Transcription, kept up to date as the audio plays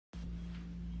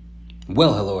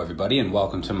Well, hello everybody, and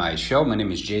welcome to my show. My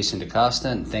name is Jason DaCosta,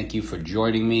 and thank you for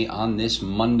joining me on this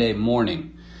Monday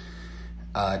morning.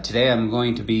 Today I'm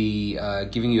going to be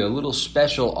giving you a little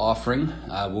special offering.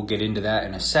 We'll get into that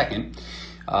in a second.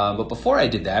 But before I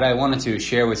did that, I wanted to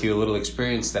share with you a little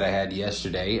experience that I had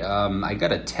yesterday. I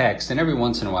got a text, and every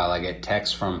once in a while I get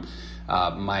texts from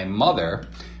my mother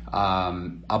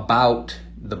about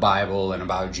the Bible and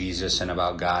about Jesus and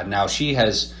about God. Now, she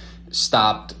has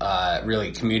stopped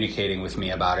really communicating with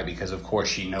me about it because, of course,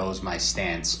 she knows my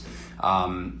stance.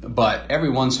 But every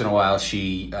once in a while,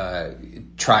 she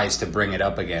tries to bring it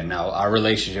up again. Now, our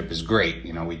relationship is great.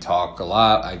 You know, we talk a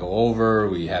lot. I go over,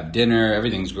 we have dinner,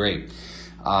 everything's great.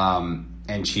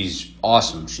 And she's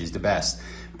awesome. She's the best.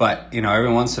 But, you know,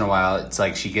 every once in a while, it's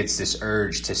like she gets this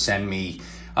urge to send me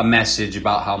a message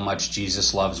about how much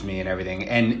Jesus loves me and everything.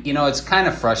 And, you know, it's kind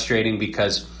of frustrating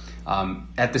because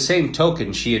at the same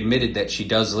token, she admitted that she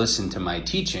does listen to my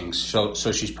teachings. So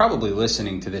she's probably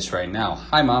listening to this right now.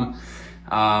 Hi, Mom.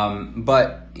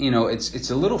 But, you know,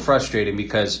 it's a little frustrating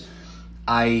because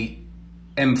I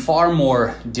am far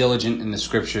more diligent in the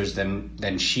scriptures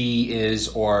than she is,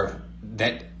 or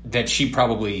that she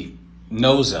probably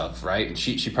knows of, right?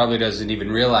 She probably doesn't even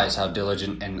realize how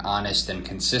diligent and honest and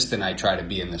consistent I try to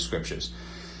be in the scriptures.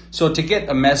 So to get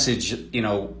a message, you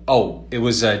know, it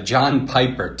was a John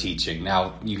Piper teaching.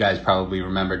 Now, you guys probably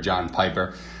remember John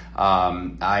Piper.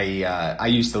 I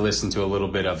used to listen to a little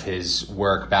bit of his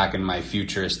work back in my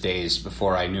futurist days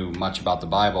before I knew much about the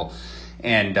Bible.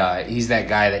 And he's that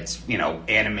guy that's, you know,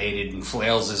 animated and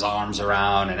flails his arms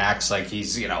around and acts like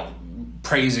he's, you know,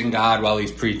 praising God while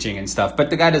he's preaching and stuff. But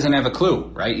the guy doesn't have a clue,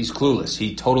 right? He's clueless.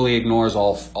 He totally ignores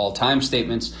all time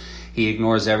statements. He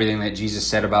ignores everything that Jesus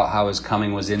said about how his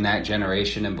coming was in that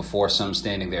generation and before some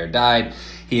standing there died.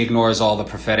 He ignores all the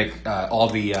prophetic,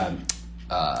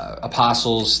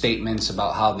 apostles' statements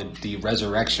about how the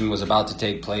resurrection was about to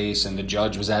take place and the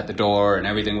judge was at the door and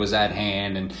everything was at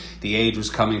hand and the age was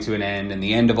coming to an end and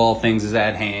the end of all things is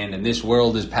at hand and this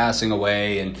world is passing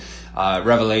away and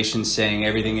Revelation saying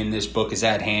everything in this book is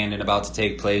at hand and about to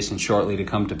take place and shortly to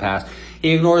come to pass.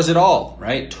 He ignores it all,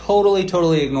 right?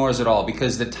 Totally ignores it all,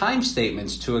 because the time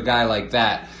statements to a guy like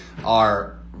that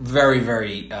are very,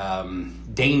 very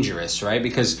dangerous, right?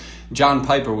 Because John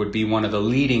Piper would be one of the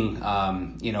leading,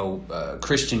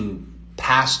 Christian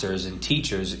pastors and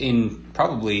teachers in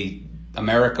probably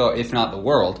America, if not the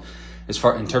world, as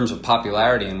far in terms of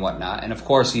popularity and whatnot. And of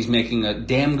course, he's making a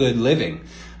damn good living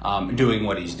doing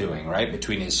what he's doing, right?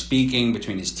 Between his speaking,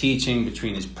 between his teaching,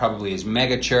 between his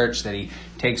mega church that he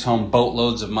takes home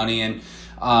boatloads of money in.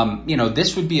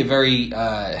 This would be a very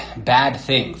bad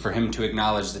thing for him to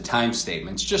acknowledge the time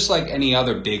statements, just like any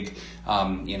other big,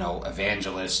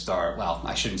 evangelist, or, well,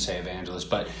 I shouldn't say evangelist,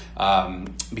 but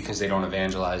because they don't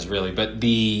evangelize really, but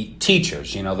the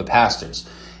teachers, the pastors.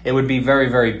 It would be very,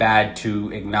 very bad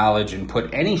to acknowledge and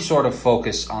put any sort of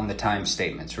focus on the time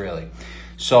statements, really.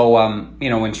 So,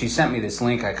 when she sent me this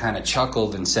link, I kind of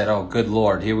chuckled and said, oh, good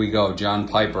Lord, here we go, John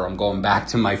Piper. I'm going back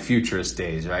to my futurist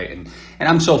days, right? And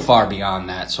I'm so far beyond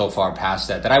that, so far past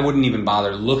that I wouldn't even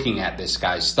bother looking at this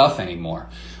guy's stuff anymore,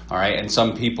 all right? And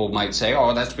some people might say,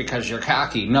 oh, that's because you're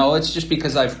cocky. No, it's just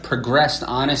because I've progressed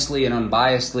honestly and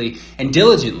unbiasedly and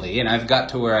diligently, and I've got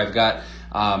to where I've got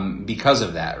because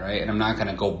of that, right? And I'm not going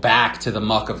to go back to the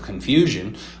muck of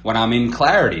confusion when I'm in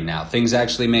clarity now. Things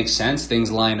actually make sense. Things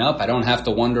line up. I don't have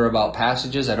to wonder about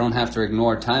passages. I don't have to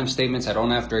ignore time statements. I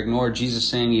don't have to ignore Jesus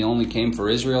saying he only came for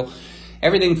Israel.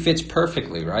 Everything fits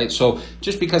perfectly, right? So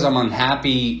just because I might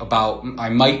be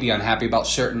unhappy about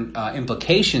certain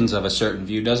implications of a certain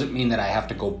view doesn't mean that I have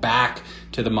to go back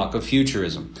to the muck of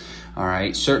futurism. All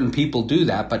right. Certain people do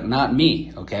that, but not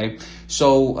me. Okay.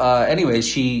 So, anyways,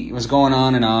 she was going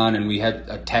on, and we had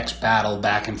a text battle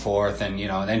back and forth. And,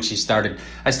 then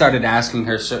I started asking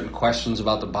her certain questions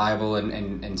about the Bible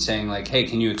and saying like, hey,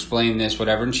 can you explain this,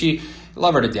 whatever. And she,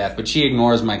 love her to death, but she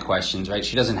ignores my questions, right?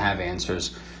 She doesn't have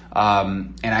answers.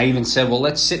 And I even said, well,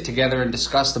 let's sit together and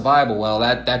discuss the Bible. Well,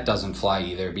 that doesn't fly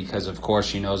either, because of course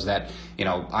she knows that,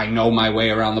 I know my way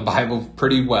around the Bible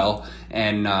pretty well,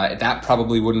 and that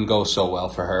probably wouldn't go so well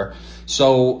for her.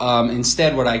 So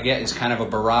instead what I get is kind of a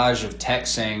barrage of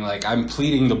text saying like, I'm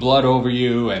pleading the blood over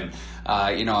you, and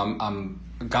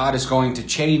God is going to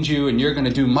change you, and you're going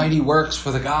to do mighty works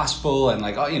for the gospel, and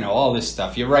like, all this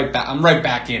stuff. I'm right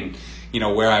back in,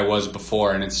 where I was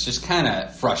before, and it's just kind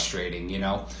of frustrating,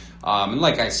 And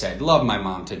like I said, love my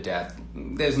mom to death.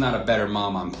 There's not a better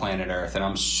mom on planet Earth, and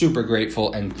I'm super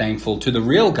grateful and thankful to the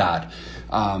real God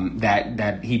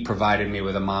that he provided me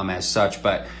with a mom as such.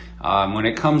 But when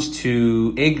it comes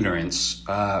to ignorance,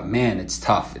 man, it's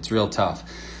tough. It's real tough.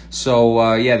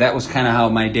 So, yeah, that was kind of how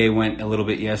my day went a little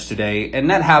bit yesterday. And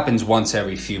that happens once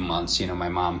every few months. My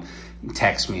mom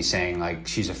texts me saying, like,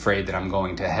 she's afraid that I'm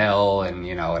going to hell and,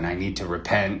 and I need to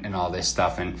repent and all this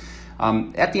stuff. And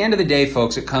at the end of the day,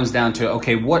 folks, it comes down to,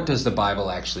 okay, what does the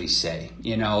Bible actually say?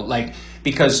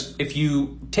 Because if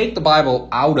you take the Bible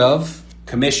out of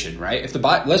commission, right? If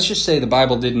let's just say the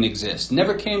Bible didn't exist,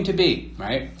 never came to be,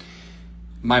 right?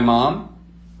 My mom,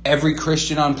 every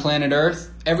Christian on planet Earth,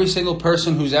 every single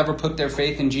person who's ever put their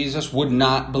faith in Jesus would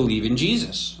not believe in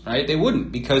Jesus, right? They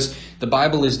wouldn't, because the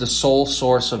Bible is the sole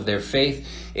source of their faith.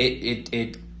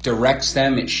 It directs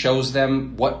them. It shows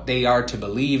them what they are to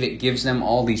believe. It gives them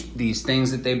all these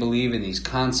things that they believe in, these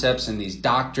concepts and these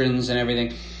doctrines and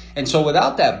everything. And so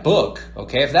without that book,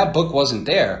 okay, if that book wasn't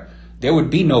there would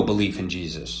be no belief in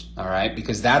Jesus, all right?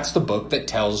 Because that's the book that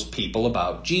tells people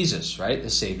about Jesus, right? The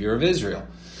Savior of Israel.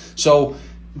 So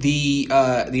the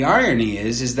irony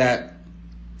is that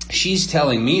she's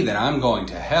telling me that I'm going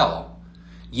to hell,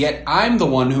 yet I'm the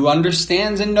one who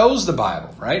understands and knows the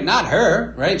Bible, right? Not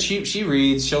her, right? She'll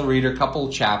read a couple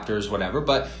chapters, whatever,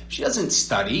 but she doesn't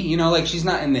study, she's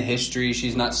not in the history.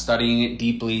 She's not studying it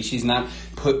deeply. She's not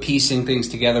piecing things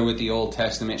together with the Old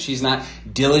Testament. She's not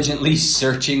diligently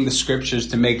searching the scriptures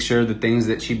to make sure the things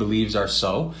that she believes are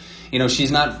so.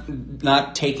 She's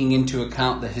not taking into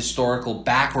account the historical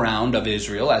background of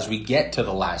Israel as we get to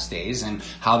the last days and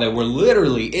how there were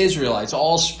literally Israelites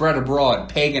all spread abroad,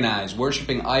 paganized,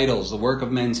 worshiping idols, the work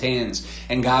of men's hands,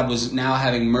 and God was now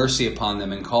having mercy upon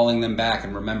them and calling them back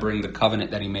and remembering the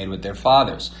covenant that he made with their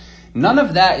fathers. None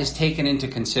of that is taken into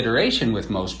consideration with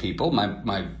most people,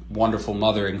 my wonderful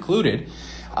mother included.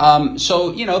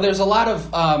 So there's a lot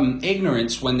of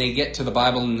ignorance when they get to the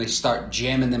Bible and they start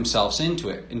jamming themselves into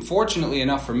it. And fortunately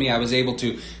enough for me, I was able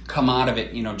to come out of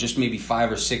it, just maybe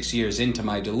 5 or 6 years into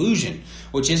my delusion,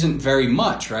 which isn't very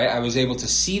much, right? I was able to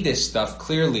see this stuff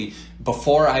clearly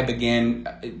before I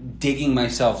began digging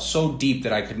myself so deep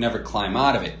that I could never climb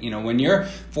out of it. When you're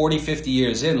 40, 50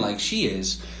 years in like she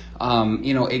is,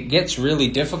 it gets really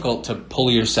difficult to pull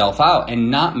yourself out,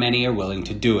 and not many are willing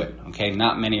to do it. Okay,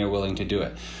 not many are willing to do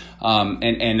it.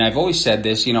 And I've always said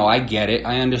this, I get it.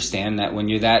 I understand that when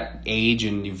you're that age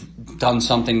and you've done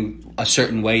something a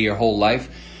certain way your whole life,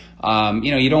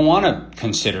 you don't want to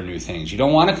consider new things. You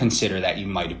don't want to consider that you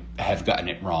might have gotten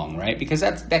it wrong, right? Because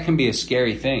that can be a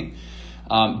scary thing.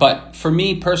 But for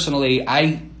me personally,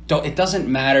 it doesn't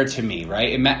matter to me,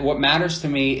 right? What matters to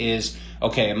me is,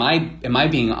 okay, am I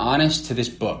being honest to this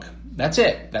book? That's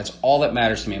it. That's all that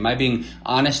matters to me. Am I being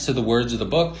honest to the words of the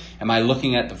book? Am I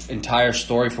looking at the entire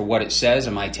story for what it says?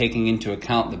 Am I taking into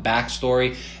account the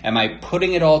backstory? Am I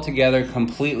putting it all together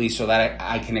completely so that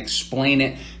I can explain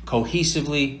it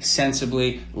cohesively,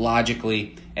 sensibly,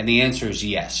 logically? And the answer is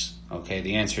yes. Okay,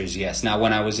 the answer is yes. Now,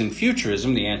 when I was in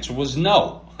futurism, the answer was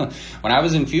no. When I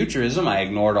was in futurism, I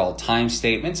ignored all time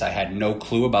statements. I had no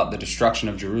clue about the destruction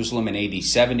of Jerusalem in AD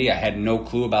 70. I had no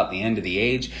clue about the end of the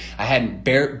age. I had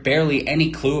barely any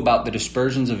clue about the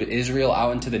dispersions of Israel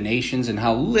out into the nations and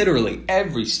how literally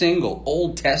every single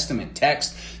Old Testament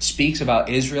text speaks about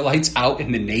Israelites out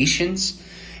in the nations.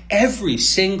 Every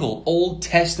single Old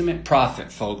Testament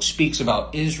prophet, folks, speaks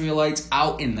about Israelites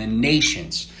out in the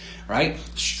nations. Right?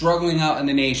 Struggling out in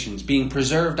the nations, being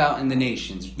preserved out in the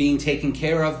nations, being taken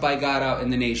care of by God out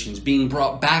in the nations, being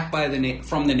brought back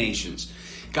from the nations.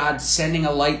 God sending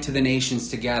a light to the nations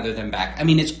to gather them back. I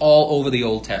mean, it's all over the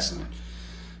Old Testament.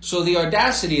 So the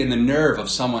audacity and the nerve of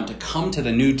someone to come to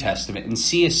the New Testament and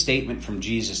see a statement from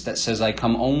Jesus that says, I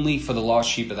come only for the lost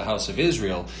sheep of the house of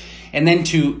Israel, and then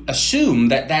to assume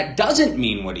that doesn't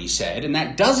mean what he said, and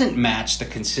that doesn't match the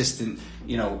consistent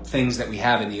things that we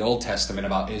have in the Old Testament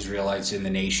about Israelites in the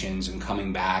nations and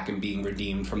coming back and being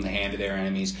redeemed from the hand of their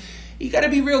enemies. You got to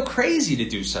be real crazy to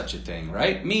do such a thing,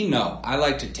 right? Me, no. I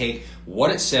like to take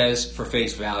what it says for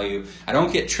face value. I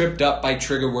don't get tripped up by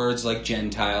trigger words like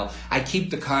Gentile. I keep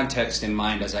the context in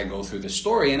mind as I go through the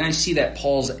story, and I see that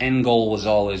Paul's end goal was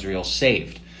all Israel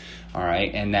saved, all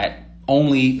right, and that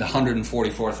only the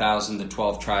 144,000, the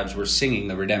 12 tribes, were singing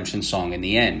the redemption song in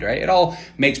the end, right? It all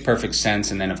makes perfect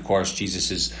sense. And then, of course,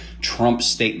 Jesus' Trump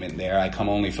statement there, I come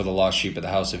only for the lost sheep of the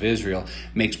house of Israel,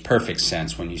 makes perfect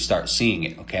sense when you start seeing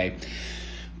it, okay?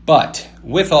 But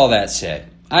with all that said,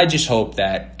 I just hope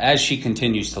that as she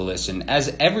continues to listen,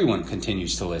 as everyone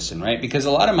continues to listen, right? Because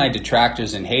a lot of my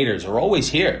detractors and haters are always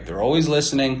here. They're always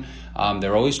listening.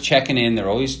 They're always checking in. They're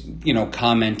always,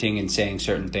 commenting and saying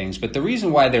certain things. But the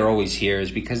reason why they're always here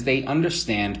is because they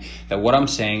understand that what I'm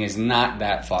saying is not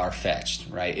that far-fetched,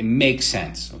 right? It makes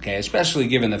sense, okay? Especially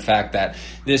given the fact that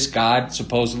this God,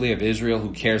 supposedly of Israel,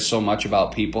 who cares so much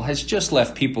about people, has just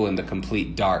left people in the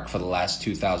complete dark for the last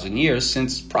 2,000 years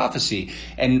since prophecy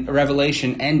and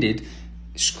Revelation ended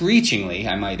screechingly,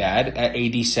 I might add, at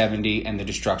AD 70 and the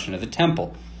destruction of the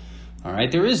temple. All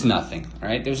right, there is nothing,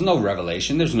 right? There's no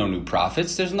revelation, there's no new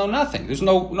prophets, there's no nothing. There's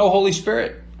no Holy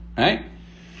Spirit, right?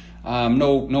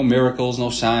 No miracles,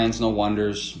 no signs, no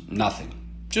wonders, nothing.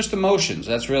 Just emotions,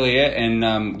 that's really it,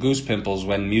 and goose pimples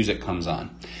when music comes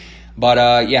on.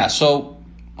 But so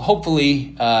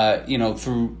hopefully,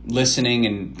 through listening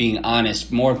and being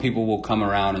honest, more people will come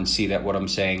around and see that what I'm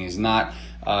saying is not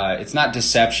it's not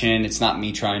deception. It's not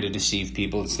me trying to deceive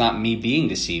people. It's not me being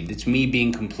deceived. It's me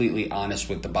being completely honest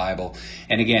with the Bible.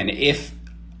 And again, if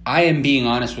I am being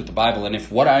honest with the Bible, and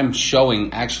if what I'm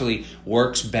showing actually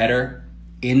works better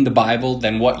in the Bible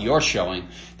than what you're showing,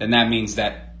 then that means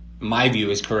that my view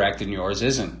is correct and yours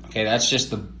isn't. Okay, that's just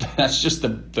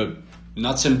the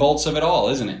nuts and bolts of it all,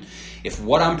 isn't it? If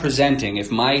what I'm presenting, if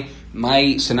my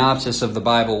synopsis of the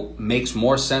Bible makes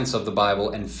more sense of the Bible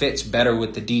and fits better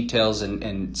with the details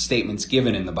and statements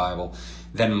given in the Bible,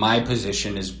 then my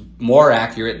position is more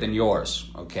accurate than yours,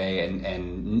 okay?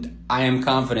 And I am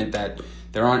confident that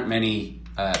there aren't many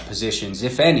positions,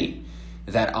 if any,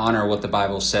 that honor what the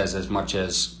Bible says as much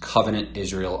as covenant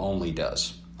Israel only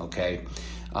does, okay?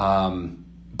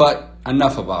 But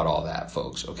enough about all that,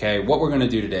 folks, okay? What we're going to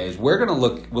do today is we're going to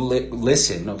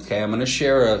listen, okay? I'm going to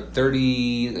share a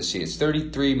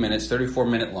 34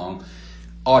 minute long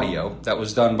audio that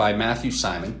was done by Mathew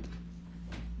Simon.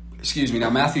 Excuse me. Now,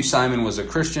 Mathew Simon was a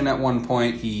Christian at one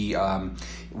point. He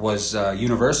was a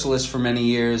Universalist for many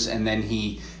years, and then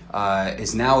he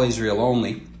is now Israel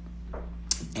only.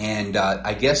 And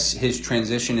I guess his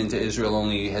transition into Israel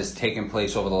only has taken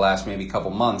place over the last maybe couple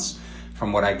months,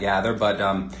 from what I gather. But,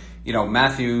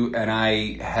 Mathew and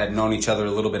I had known each other a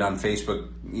little bit on Facebook,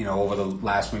 over the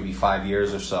last maybe 5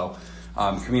 years or so.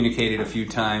 Communicated a few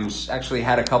times, actually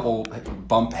had a couple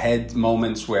bump head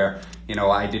moments where,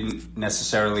 I didn't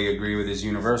necessarily agree with his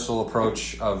universal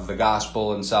approach of the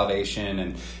gospel and salvation.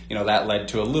 And, that led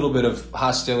to a little bit of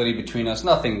hostility between us.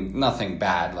 Nothing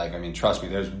bad. Trust me,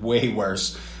 there's way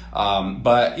worse.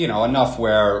 But, enough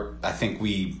where I think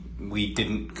we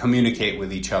didn't communicate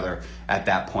with each other at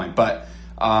that point. But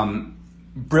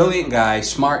brilliant guy,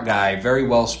 smart guy, very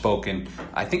well spoken.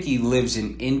 I think he lives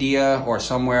in India or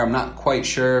somewhere. I'm not quite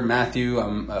sure. Matthew,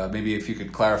 maybe if you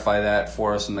could clarify that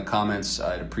for us in the comments,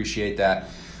 I'd appreciate that.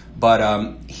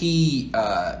 But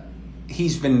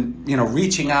he's been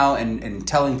reaching out and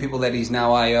telling people that he's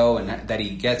now IO and that he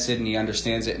gets it and he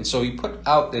understands it. And so he put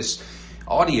out this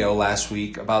audio last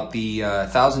week about the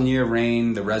 1,000-year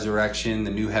reign, the resurrection,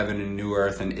 the new heaven and new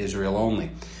earth, and Israel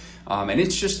only. And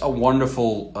it's just a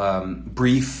wonderful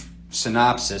brief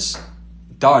synopsis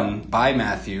done by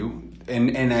Mathew.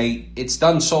 And it's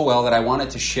done so well that I wanted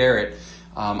to share it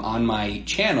on my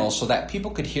channel so that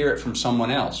people could hear it from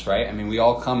someone else, right? We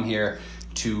all come here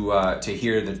to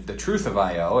hear the truth of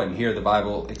IO and hear the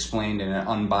Bible explained in an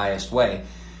unbiased way.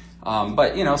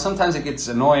 But, sometimes it gets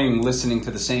annoying listening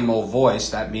to the same old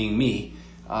voice, that being me.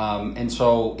 And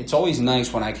so it's always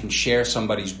nice when I can share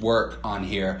somebody's work on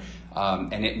here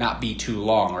and it not be too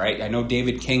long, right? I know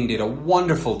David King did a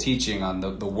wonderful teaching on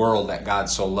the world that God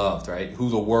so loved, right? Who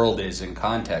the world is in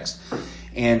context.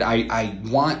 And I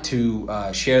want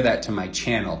to share that to my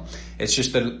channel. It's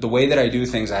just the way that I do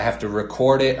things, I have to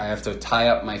record it. I have to tie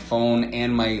up my phone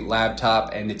and my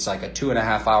laptop, and it's like a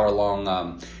 2.5 hour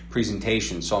long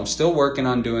presentation. So I'm still working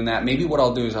on doing that. Maybe what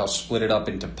I'll do is I'll split it up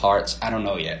into parts. I don't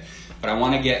know yet. But I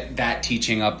want to get that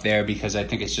teaching up there because I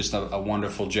think it's just a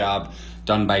wonderful job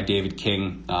done by David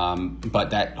King.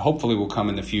 But that hopefully will come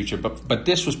in the future. But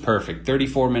this was perfect.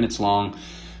 34 minutes long,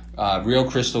 real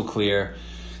crystal clear.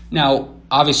 Now,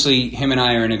 obviously, him and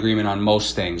I are in agreement on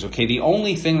most things. Okay, the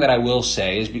only thing that I will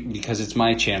say is because it's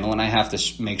my channel and I have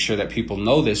to make sure that people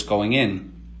know this going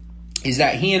in, is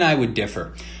that he and I would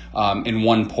differ in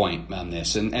one point on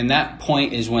this. And that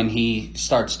point is when he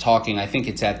starts talking. I think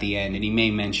it's at the end, and he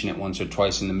may mention it once or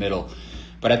twice in the middle.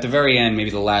 But at the very end, maybe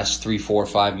the last 3, 4,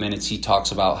 5 minutes, he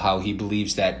talks about how he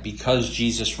believes that because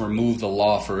Jesus removed the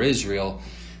law for Israel,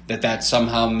 that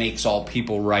somehow makes all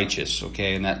people righteous,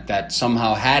 okay? And that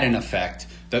somehow had an effect,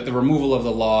 that the removal of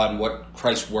the law and what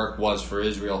Christ's work was for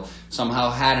Israel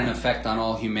somehow had an effect on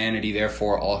all humanity,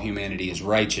 therefore all humanity is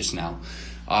righteous now.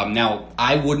 Now,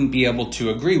 I wouldn't be able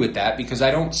to agree with that because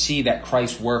I don't see that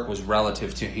Christ's work was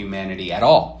relative to humanity at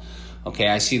all. Okay,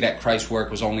 I see that Christ's work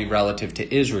was only relative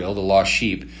to Israel, the lost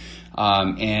sheep.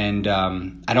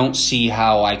 I don't see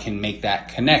how I can make that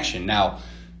connection. Now,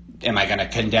 am I going to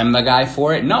condemn the guy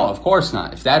for it? No, of course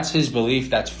not. If that's his belief,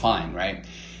 that's fine, right?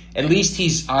 At least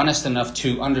he's honest enough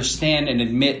to understand and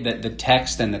admit that the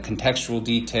text and the contextual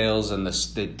details and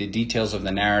the details of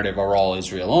the narrative are all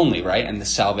Israel only, right? And the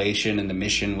salvation and the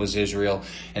mission was Israel,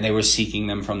 and they were seeking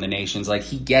them from the nations. Like,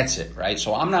 he gets it, right?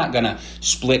 So I'm not going to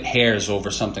split hairs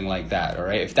over something like that, all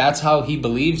right? If that's how he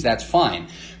believes, that's fine.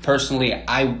 Personally,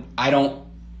 I don't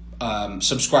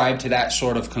subscribe to that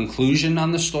sort of conclusion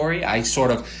on the story. I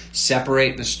sort of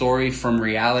separate the story from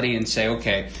reality and say,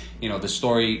 okay, the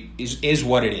story is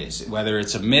what it is. Whether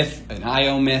it's a myth, an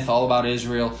IO myth all about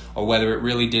Israel, or whether it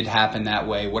really did happen that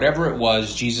way, whatever it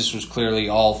was, Jesus was clearly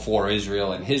all for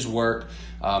Israel, and his work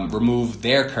removed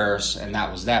their curse, and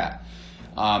that was that.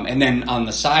 And then on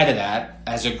the side of that,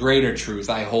 as a greater truth,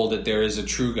 I hold that there is a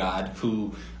true God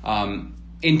who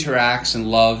interacts and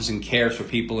loves and cares for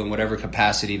people in whatever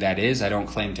capacity that is. I don't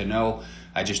claim to know.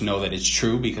 I just know that it's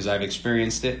true because I've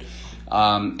experienced it.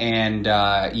 I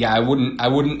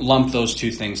wouldn't lump those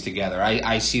two things together.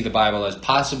 I see the Bible as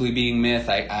possibly being myth.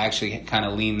 I actually kind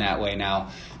of lean that way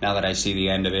now that I see the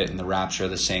end of it and the rapture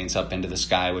of the saints up into the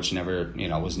sky, which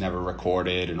was never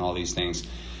recorded, and all these things.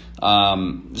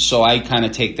 So I kind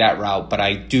of take that route, but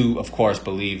I do, of course,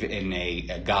 believe in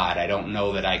a God. I don't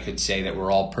know that I could say that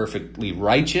we're all perfectly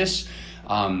righteous,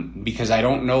 because I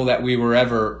don't know that we were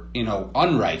ever,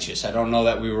 unrighteous. I don't know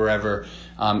that we were ever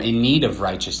in need of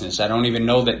righteousness. I don't even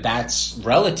know that that's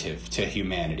relative to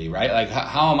humanity, right? Like,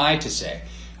 how am I to say,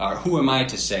 or who am I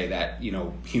to say that,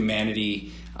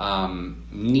 humanity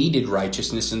needed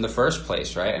righteousness in the first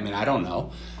place, right? I mean, I don't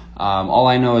know. All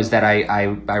I know is that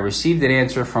I received an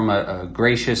answer from a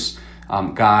gracious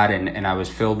God, and I was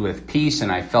filled with peace, and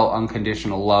I felt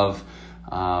unconditional love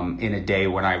in a day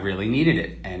when I really needed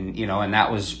it. And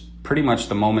that was pretty much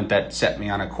the moment that set me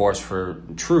on a course for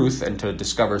truth and to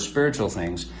discover spiritual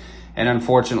things. And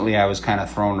unfortunately, I was kind of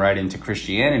thrown right into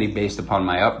Christianity based upon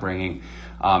my upbringing.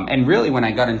 And really, when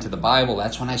I got into the Bible,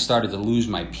 that's when I started to lose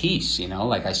my peace,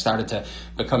 Like, I started to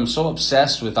become so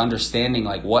obsessed with understanding,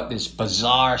 like, what this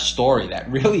bizarre story that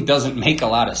really doesn't make a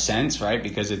lot of sense, right?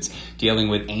 Because it's dealing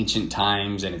with ancient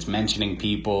times, and it's mentioning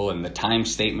people, and the time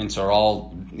statements are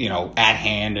all, at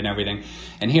hand and everything.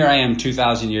 And here I am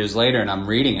 2,000 years later, and I'm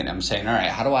reading it, and I'm saying, all right,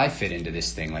 how do I fit into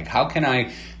this thing? Like, how can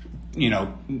I,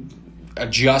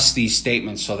 adjust these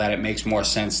statements so that it makes more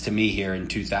sense to me here in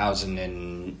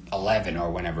 2011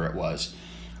 or whenever it was,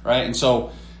 right? And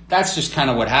so that's just kind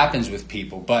of what happens with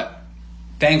people. But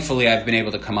thankfully, I've been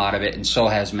able to come out of it, and so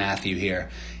has Mathew here.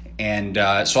 And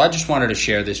so I just wanted to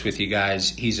share this with you guys.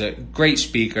 He's a great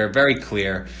speaker, very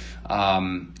clear,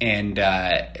 and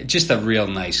just a real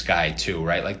nice guy too,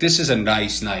 right? Like, this is a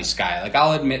nice guy. Like,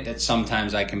 I'll admit that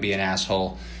sometimes I can be an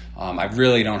asshole. I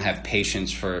really don't have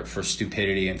patience for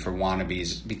stupidity and for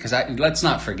wannabes, because let's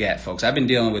not forget, folks, I've been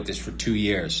dealing with this for 2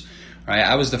 years, right?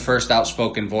 I was the first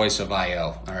outspoken voice of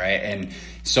IO, all right? And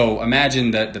so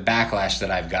imagine the backlash that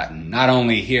I've gotten, not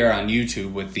only here on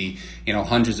YouTube with the,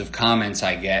 hundreds of comments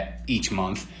I get each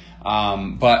month,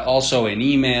 but also in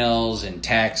emails and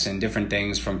texts and different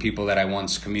things from people that I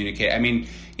once communicated. I mean,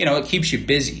 it keeps you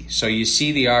busy. So you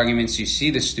see the arguments, you see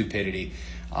the stupidity.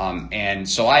 And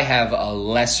so I have a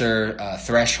lesser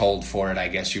threshold for it, I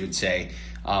guess you would say,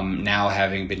 now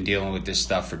having been dealing with this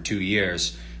stuff for 2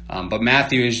 years. But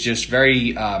Mathew is just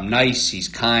very nice. He's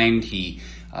kind. He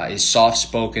is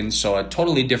soft-spoken. So a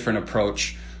totally different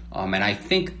approach. And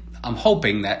I'm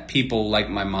hoping that people like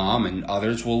my mom and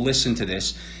others will listen to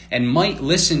this and might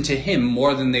listen to him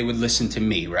more than they would listen to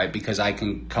me, right? Because I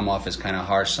can come off as kind of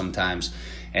harsh sometimes.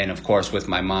 And of course, with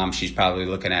my mom, she's probably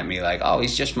looking at me like, oh,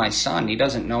 he's just my son. He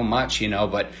doesn't know much,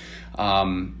 But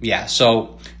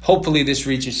so hopefully this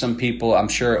reaches some people. I'm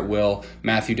sure it will.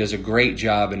 Mathew does a great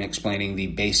job in explaining the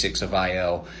basics of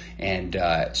IO. And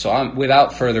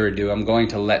without further ado, I'm going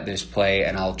to let this play,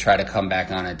 and I'll try to come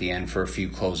back on at the end for a few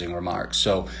closing remarks.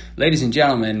 So, ladies and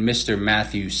gentlemen, Mr.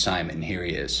 Mathew Simon, here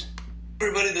he is.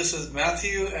 Everybody, this is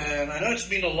Mathew, and I know it's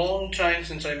been a long time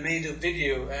since I made a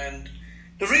video, and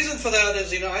the reason for that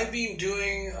is, I've been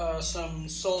doing some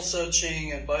soul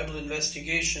searching and Bible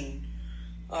investigation,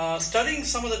 studying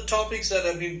some of the topics that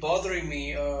have been bothering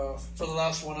me for the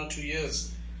last 1 or 2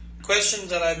 years. Questions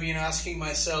that I've been asking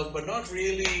myself, but not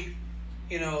really,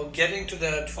 getting to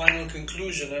that final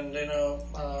conclusion. And,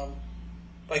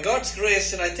 by God's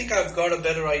grace, and I think I've got a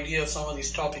better idea of some of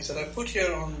these topics that I put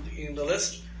here in the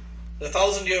list. The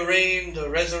 1,000-year reign, the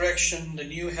resurrection, the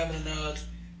new heaven and earth,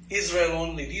 Israel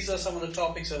only. These are some of the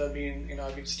topics that I've been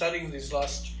studying these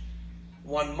last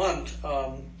 1 month,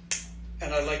 and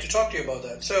I'd like to talk to you about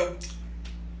that. So,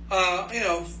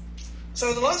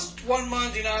 so the last 1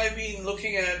 month, I've been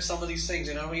looking at some of these things,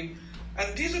 and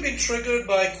these have been triggered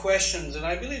by questions, and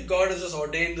I believe God has just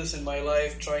ordained this in my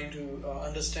life, trying to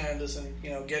understand this and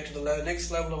get to the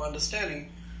next level of understanding,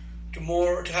 to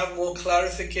have more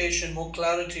clarification, more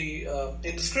clarity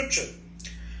in the Scripture.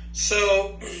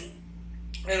 So,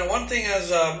 one thing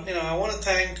is, I want to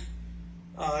thank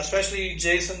especially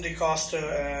Jason DeCosta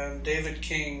and David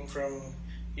King from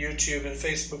YouTube and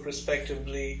Facebook,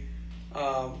 respectively,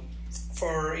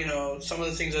 for some of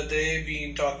the things that they've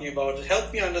been talking about to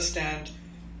help me understand,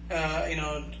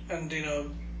 and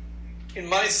in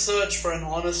my search for an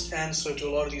honest answer to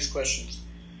a lot of these questions.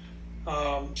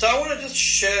 So I want to just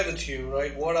share with you,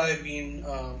 right, what I've been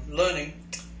learning.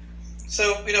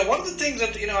 So one of the things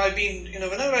that I've been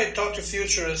whenever I talk to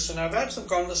futurists, and I've had some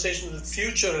conversations with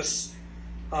futurists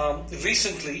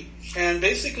recently, and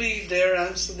basically their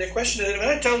question is, when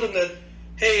I tell them that,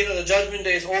 hey, the judgment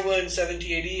day is over in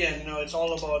 70 AD, and it's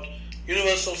all about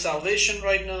universal salvation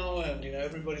right now, and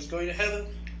everybody's going to heaven,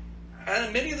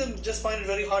 and many of them just find it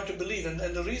very hard to believe. And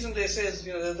the reason they say is,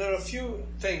 there are a few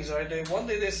things, right? One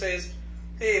day they say is,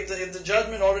 hey, if the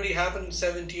judgment already happened in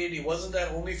 70 AD, wasn't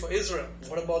that only for Israel?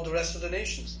 What about the rest of the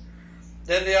nations?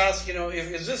 Then they ask,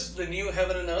 is this the new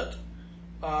heaven and earth?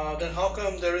 Then how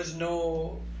come there is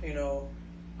no,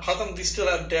 how come we still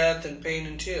have death and pain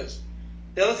and tears?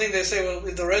 The other thing they say, well,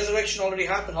 if the resurrection already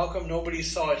happened, how come nobody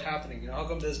saw it happening? How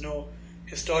come there's no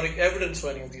historic evidence for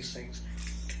any of these things?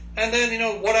 And then,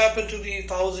 what happened to the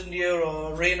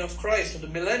 1,000-year reign of Christ, or the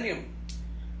millennium?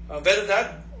 When did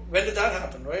that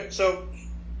happen, right? So,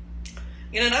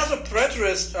 and as a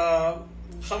preterist,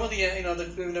 some of the,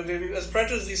 as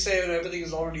preterists, we say everything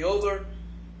is already over.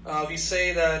 We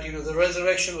say that, the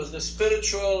resurrection was the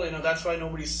spiritual, that's why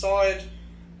nobody saw it.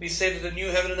 We say that the new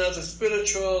heaven and earth is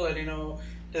spiritual, and,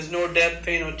 there's no death,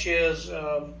 pain, or tears.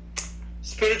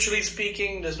 Spiritually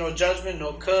speaking, there's no judgment,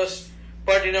 no curse.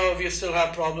 But, we still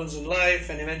have problems in life,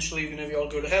 and eventually, we all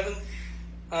go to heaven.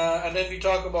 And then we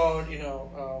talk about,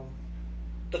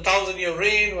 the 1,000-year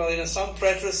reign. Well, some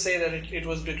preterists say that it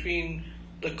was between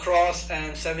the cross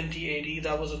and 70 AD.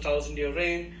 That was a 1,000-year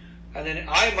reign. And then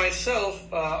I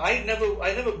myself, I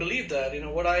never believed that.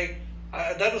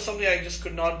 That was something I just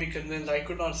could not be convinced. I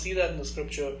could not see that in the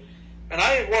Scripture. And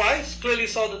I clearly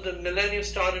saw that the millennium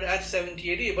started at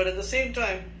 70 AD. But at the same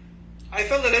time, I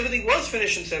felt that everything was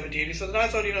finished in 70 AD. So then I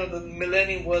thought, the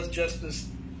millennium was just this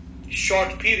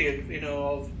short period,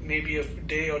 of maybe a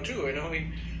day or two.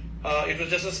 It was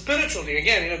just a spiritual thing.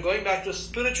 Again, going back to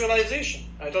spiritualization.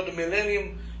 I thought the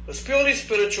millennium was purely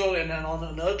spiritual, and on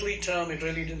an earthly term, it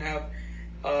really didn't have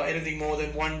anything more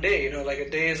than 1 day. Like a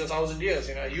day is 1,000 years.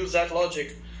 I use that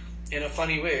logic in a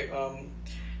funny way.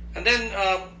 And then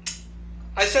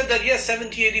I said that yes,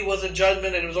 70 AD was a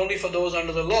judgment, and it was only for those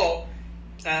under the law,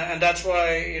 and that's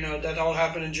why that all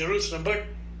happened in Jerusalem. But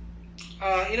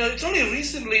it's only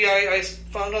recently I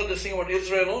found out this thing about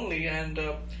Israel only, and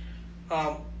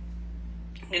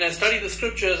I studied the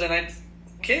Scriptures, and I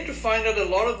came to find out a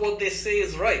lot of what they say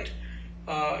is right.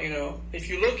 If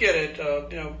you look at it,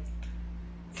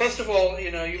 first of all,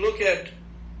 you look at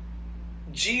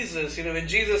Jesus. When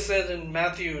Jesus says in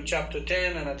Matthew chapter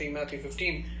 10 and I think Matthew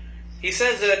 15, he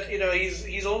says that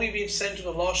he's only been sent to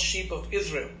the lost sheep of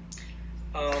Israel.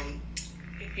 And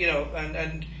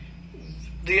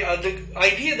the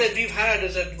idea that we've had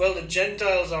is that, well, the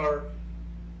Gentiles are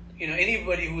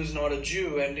anybody who is not a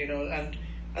Jew, and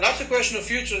that's a question of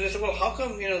future. They say, well, how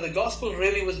come the gospel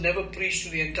really was never preached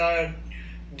to the entire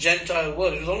Gentile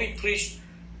world? It was only preached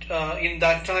in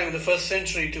that time, in the first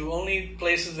century, to only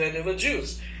places where there were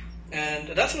Jews, and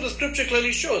that's what the Scripture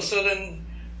clearly shows. So then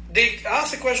they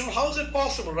ask the question, how is it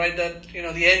possible, right, that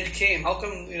the end came? How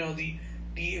come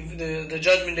the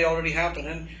judgment day already happened?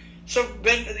 And so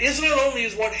when Israel only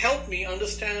is what helped me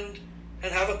understand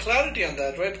and have a clarity on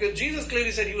that, right? Because Jesus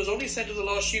clearly said he was only sent to the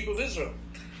lost sheep of Israel.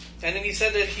 And then he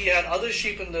said that he had other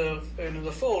sheep in the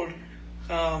fold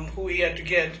who he had to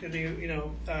get,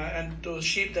 and those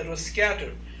sheep that were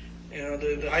scattered.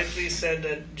 The high priest said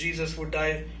that Jesus would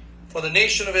die for the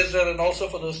nation of Israel and also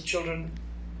for those children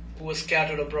who were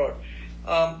scattered abroad.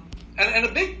 And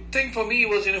a big thing for me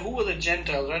was, who were the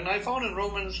Gentiles, right? And I found in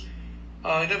Romans,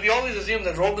 we always assume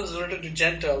that Romans is written to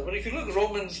Gentiles, but if you look at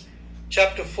Romans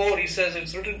chapter 4, he says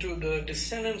it's written to the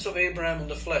descendants of Abraham in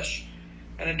the flesh.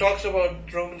 And it talks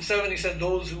about Romans 7, he said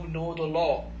those who know the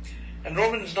law. And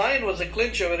Romans 9 was a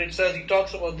clincher when it says, he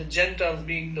talks about the Gentiles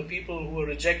being the people who were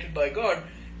rejected by God.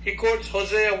 He quotes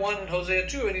Hosea 1 and Hosea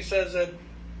 2, and he says that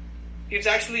it's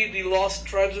actually the lost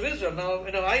tribes of Israel. Now,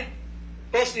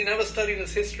 personally never studied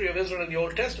this history of Israel in the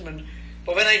Old Testament,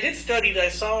 but when I did study it, I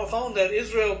found that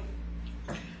Israel,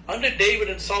 under David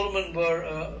and Solomon,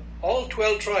 were all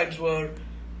 12 tribes were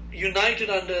united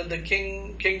under the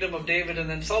kingdom of David and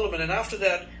then Solomon, and after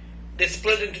that they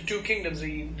split into two kingdoms,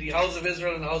 the house of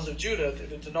Israel and the house of Judah,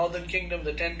 the northern kingdom,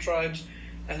 the 10 tribes,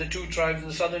 and the 2 tribes in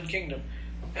the southern kingdom.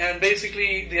 And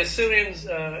basically the Assyrians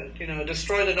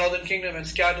destroyed the northern kingdom and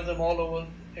scattered them all over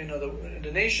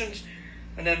the nations,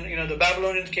 and then the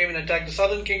Babylonians came and attacked the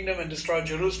southern kingdom and destroyed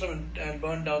Jerusalem and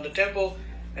burned down the temple,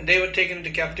 and they were taken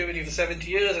into captivity for 70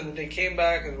 years, and then they came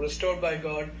back and were restored by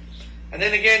God. And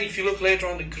then again, if you look later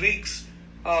on, the Greeks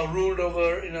ruled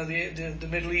over the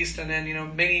Middle East, and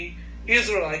then many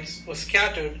Israelites were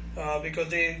scattered because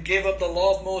they gave up the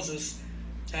law of Moses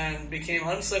and became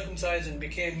uncircumcised and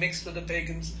became mixed with the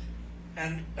pagans.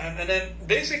 And then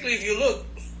basically, if you look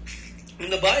in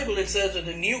the Bible, it says that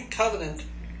the new covenant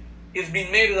is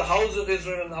being made with the house of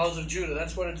Israel and the house of Judah.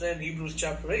 That's what it said in Hebrews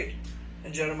chapter 8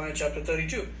 and Jeremiah chapter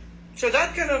 32. So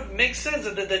that kind of makes sense,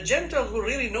 that the Gentiles were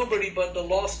really nobody but the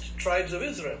lost tribes of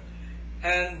Israel.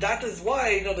 And that is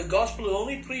why the gospel is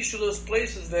only preached to those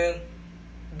places where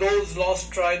those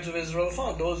lost tribes of Israel are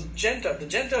found, those Gentiles. The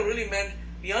Gentile really meant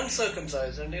the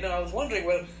uncircumcised. And I was wondering,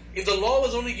 well, if the law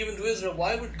was only given to Israel,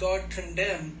 why would God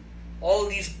condemn all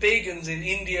these pagans in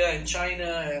India and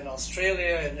China and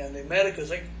Australia and the Americas?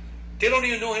 Like, they don't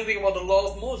even know anything about the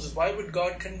law of Moses. Why would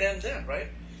God condemn them, right?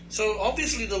 So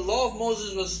obviously the law of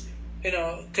Moses was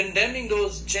condemning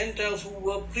those Gentiles who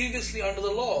were previously under the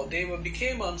law. They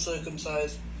became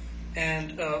uncircumcised,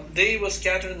 and they were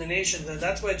scattered in the nations. And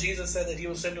that's why Jesus said that he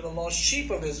was sent to the lost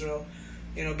sheep of Israel,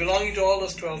 belonging to all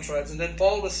those 12 tribes. And then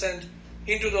Paul was sent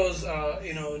into those,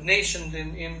 nations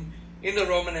in the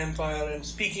Roman Empire, and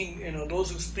speaking, those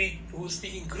who were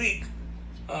speaking Greek.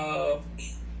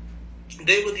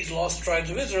 They were these lost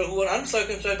tribes of Israel who were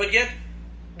uncircumcised, but yet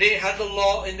they had the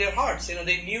law in their hearts.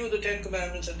 They knew the 10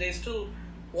 Commandments, and they still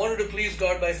wanted to please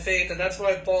God by faith. And that's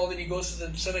why Paul, when he goes to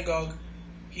the synagogue,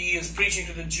 he is preaching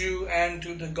to the Jew and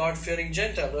to the God-fearing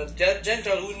Gentile, the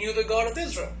Gentile who knew the God of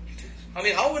Israel. I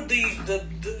mean, how would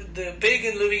the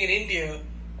pagan living in India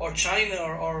or China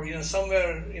or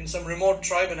somewhere in some remote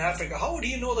tribe in Africa, how would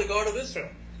he know the God of Israel,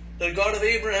 the God of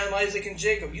Abraham, Isaac, and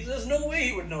Jacob? There's no way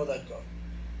he would know that God.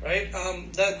 Right?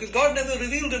 Because God never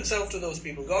revealed himself to those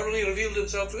people. God only revealed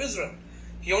himself to Israel.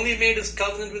 He only made his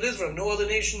covenant with Israel. No other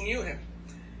nation knew him.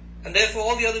 And therefore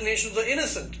all the other nations were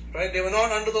innocent. Right? They were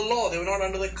not under the law. They were not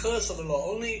under the curse of the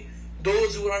law. Only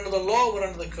those who were under the law were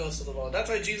under the curse of the law. That's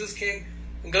why Jesus came.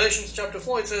 In Galatians chapter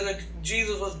 4, it says that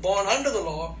Jesus was born under the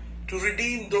law to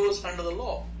redeem those under the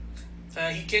law.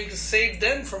 He came to save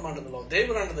them from under the law. They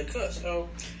were under the curse.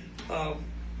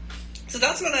 So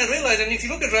that's when I realized, and if you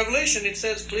look at Revelation, it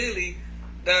says clearly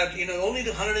that only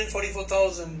the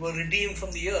 144,000 were redeemed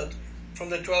from the earth, from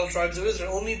the 12 tribes of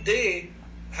Israel. Only they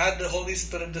had the Holy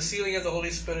Spirit, the sealing of the Holy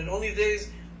Spirit. Only they,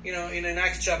 in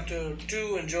Acts chapter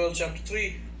 2 and Joel chapter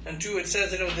 3 and 2, it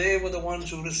says they were the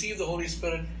ones who received the Holy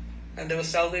Spirit, and there was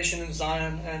salvation in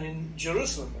Zion and in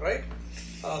Jerusalem, right?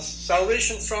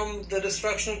 Salvation from the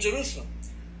destruction of Jerusalem.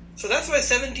 So that's why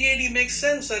 70 AD makes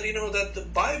sense that that the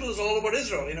Bible is all about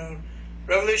Israel.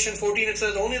 Revelation 14, it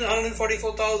says only the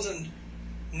 144,000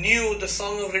 knew the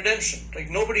song of redemption.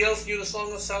 Like, nobody else knew the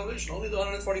song of salvation. Only the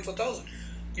 144,000.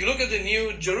 You look at the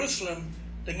new Jerusalem,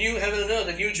 the new heaven and earth,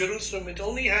 the new Jerusalem, it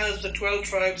only has the 12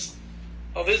 tribes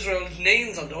of Israel's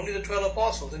names on it, only the 12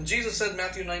 apostles. And Jesus said in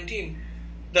Matthew 19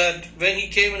 that when he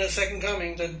came in his second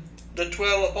coming, that the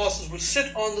 12 apostles would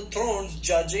sit on the thrones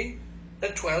judging the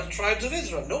 12 tribes of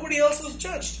Israel. Nobody else was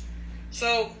judged.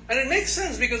 So, and it makes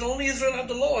sense because only Israel had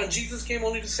the law, and Jesus came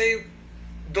only to save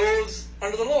those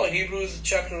under the law. In Hebrews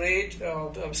chapter 9,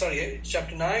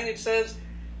 it says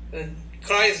that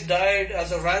Christ died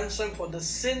as a ransom for the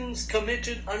sins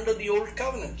committed under the old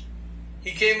covenant.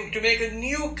 He came to make a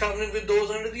new covenant with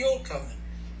those under the old covenant.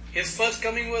 His first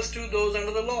coming was to those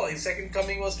under the law. His second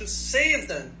coming was to save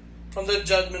them from the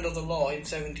judgment of the law in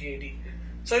 70 AD.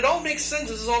 So it all makes sense.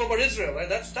 This is all about Israel, right?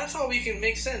 That's how we can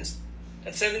make sense.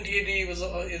 That 70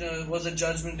 AD was a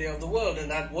judgment day of the world,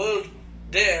 and that world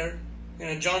there,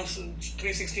 John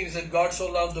 3:16 said, God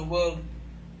so loved the world,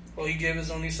 for he gave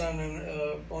his only Son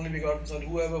and only begotten Son,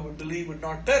 whoever would believe would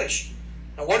not perish.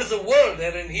 Now, what is the world?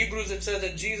 There in Hebrews it says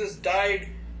that Jesus died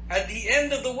at the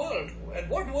end of the world. At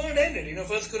what world ended? 1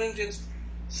 Corinthians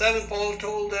 7, Paul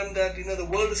told them that the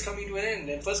world is coming to an end.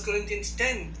 And 1 Corinthians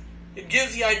 10, it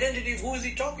gives the identity of who is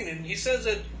he talking to. He says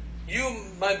that you,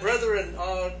 my brethren,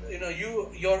 are,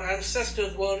 your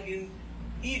ancestors were in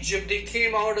Egypt. They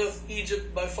came out of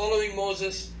Egypt by following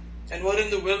Moses and were in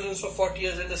the wilderness for 40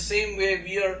 years. In the same way,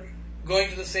 we are going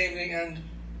to the same thing, and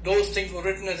those things were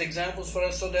written as examples for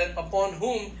us, so that upon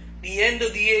whom the end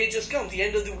of the age has come, the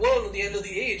end of the world, or the end of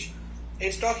the age.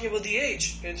 It's talking about the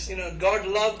age. It's, God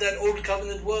loved that old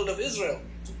covenant world of Israel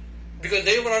because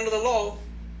they were under the law,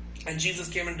 and Jesus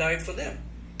came and died for them.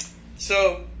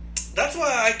 So that's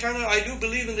why I do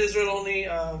believe in the Israel only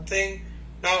thing.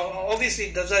 Now,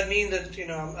 obviously, does that mean that,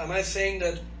 am I saying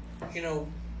that,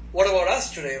 what about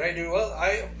us today, right? Well,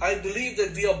 I believe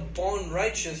that we are born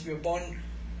righteous, we are born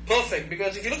perfect,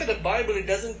 because if you look at the Bible, it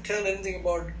doesn't tell anything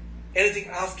about anything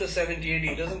after 70 AD.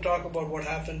 It doesn't talk about what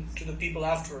happened to the people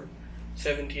after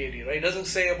 70 AD, right? It doesn't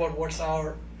say about what's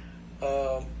our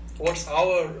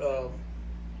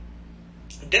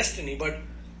destiny. But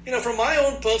from my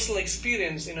own personal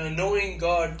experience, knowing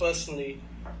God personally,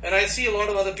 and I see a lot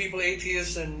of other people,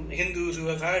 atheists and Hindus, who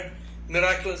have had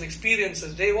miraculous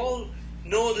experiences. They all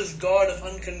know this God of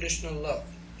unconditional love.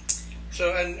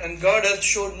 So, and God has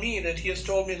showed me that He has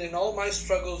told me that in all my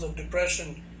struggles of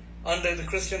depression under the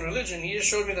Christian religion, He has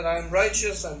showed me that I am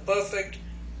righteous, I'm perfect,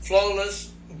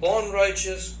 flawless, born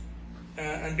righteous,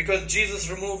 and because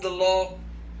Jesus removed the law,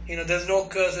 there's no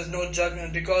curse, there's no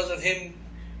judgment. Because of Him,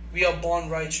 we are born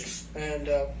righteous, and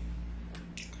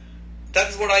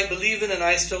that's what I believe in, and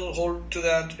I still hold to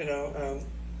that.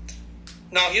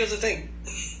 Now, here's the thing.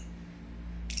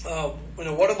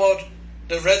 What about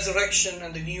the resurrection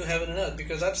and the new heaven and earth?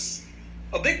 Because that's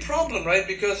a big problem, right?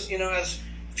 Because as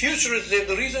futurists,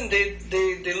 the reason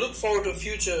they look forward to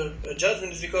future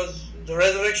judgment is because the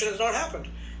resurrection has not happened.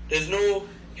 There's no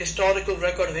historical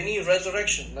record of any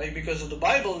resurrection, right? Because of the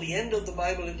Bible, the end of the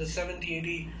Bible in the 70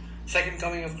 AD second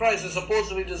coming of Christ is supposed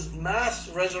to be this mass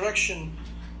resurrection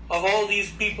of all these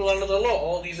people under the law,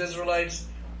 all these Israelites,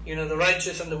 the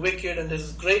righteous and the wicked, and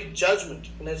there's great judgment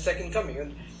in that second coming.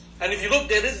 And if you look,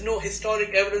 there is no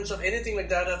historic evidence of anything like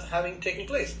that having taken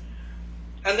place.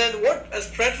 And then what, as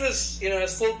preterists,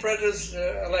 as full preterists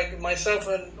like myself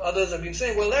and others have been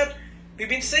saying, we've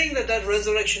been saying that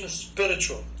resurrection is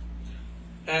spiritual,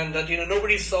 and that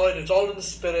nobody saw it; it's all in the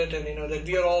spirit, and that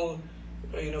we are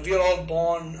all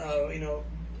born,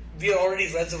 we are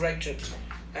already resurrected,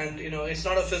 and it's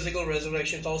not a physical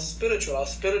resurrection; it's all spiritual. Our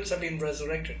spirits have been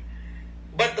resurrected.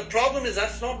 But the problem is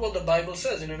that's not what the Bible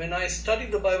says. When I study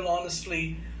the Bible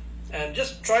honestly and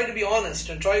just try to be honest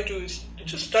and try to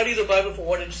just study the Bible for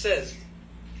what it says,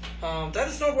 that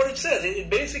is not what it says. It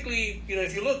basically,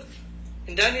 if you look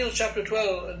in Daniel chapter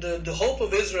 12, the hope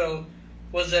of Israel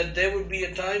was that there would be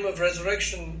a time of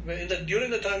resurrection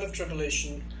during the time of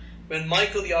tribulation, when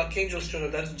Michael the archangel stood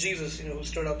up. That's Jesus, who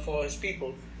stood up for His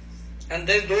people. And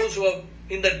then those who are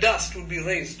in the dust would be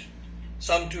raised,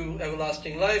 some to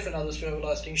everlasting life and others to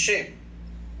everlasting shame.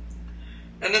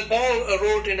 And then Paul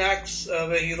wrote in Acts,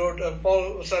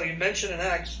 he mentioned in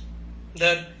Acts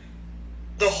that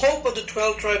the hope of the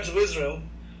 12 tribes of Israel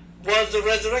was the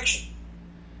resurrection.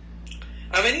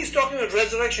 And when he's talking about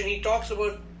resurrection, he talks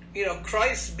about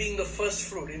Christ being the first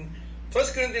fruit. In 1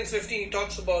 Corinthians 15, he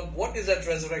talks about what is that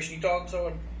resurrection. He talks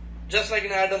about, just like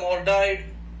in Adam all died,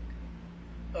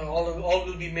 all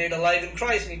will be made alive in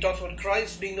Christ. And he talks about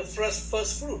Christ being the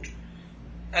first fruit.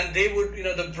 And they would,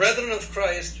 the brethren of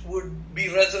Christ would be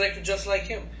resurrected just like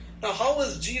Him. Now, how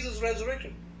was Jesus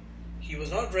resurrected? He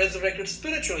was not resurrected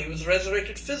spiritually. He was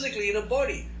resurrected physically in a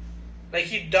body. Like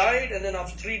He died, and then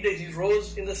after 3 days He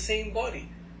rose in the same body.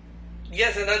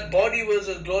 Yes, and that body was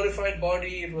a glorified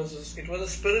body. It was a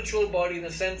spiritual body in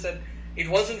the sense that it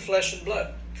wasn't flesh and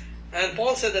blood. And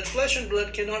Paul said that flesh and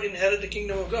blood cannot inherit the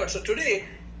kingdom of God. So today,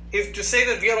 if to say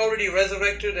that we are already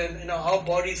resurrected and our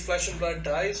body's flesh and blood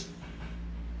dies,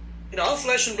 our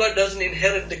flesh and blood doesn't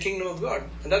inherit the kingdom of God.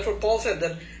 And that's what Paul said,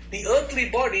 that the earthly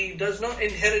body does not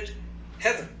inherit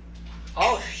heaven.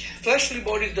 Our fleshly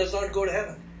bodies does not go to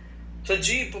heaven. So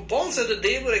Paul said that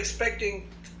they were expecting,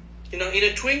 in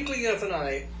a twinkling of an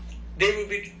eye, they would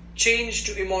be changed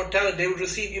to immortality. They would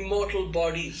receive immortal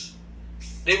bodies.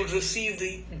 They would receive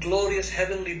the glorious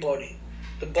heavenly body,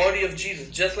 the body of Jesus.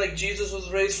 Just like Jesus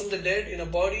was raised from the dead in a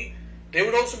body, they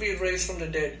would also be raised from the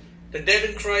dead. The dead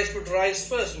in Christ would rise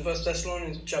first in 1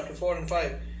 Thessalonians chapter 4 and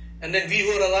 5. And then we who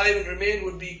are alive and remain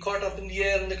would be caught up in the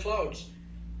air in the clouds.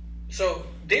 So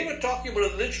they were talking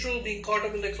about a literal being caught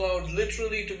up in the clouds,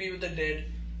 literally to be with the dead.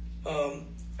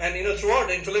 And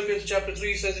throughout in Philippians chapter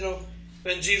 3 says,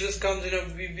 when Jesus comes,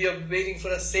 we are waiting for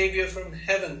a Savior from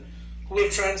heaven who will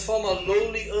transform our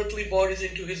lowly earthly bodies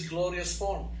into His glorious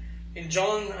form. In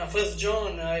 1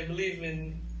 John, I believe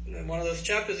in one of those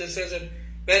chapters, it says that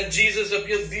when Jesus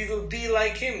appears, we will be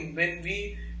like Him. When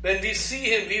we see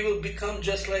Him, we will become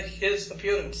just like His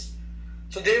appearance.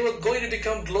 So they were going to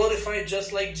become glorified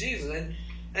just like Jesus. And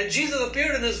And Jesus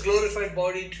appeared in his glorified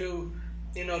body to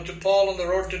Paul on the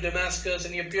road to Damascus,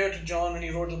 and he appeared to John when he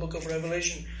wrote the book of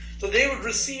Revelation. So they would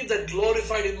receive that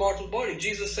glorified immortal body.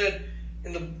 Jesus said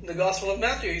in the Gospel of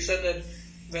Matthew, he said that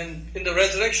when in the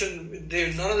resurrection,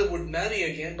 none of them would marry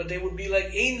again, but they would be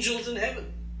like angels in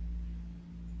heaven.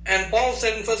 And Paul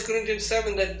said in 1 Corinthians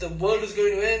 7 that the world is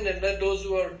going to end, and let those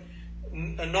who are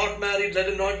not married, let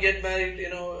them not get married.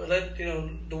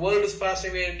 The world is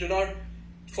passing away. Do not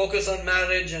focus on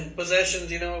marriage and possessions.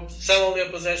 Sell all their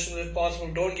possessions if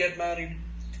possible. Don't get married.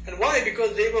 And why?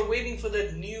 Because they were waiting for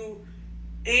that new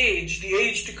age, the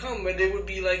age to come, where they would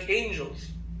be like angels.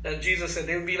 As Jesus said,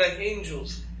 they would be like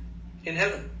angels in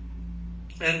heaven.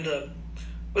 And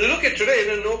when you look at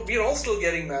today, we're all still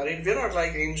getting married. We're not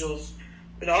like angels.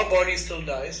 Our bodies still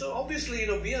die. So obviously,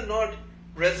 we are not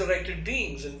resurrected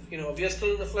beings, and we are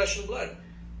still in the flesh and blood.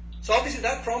 So obviously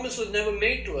that promise was never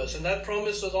made to us, and that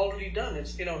promise was already done.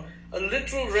 It's a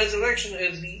literal resurrection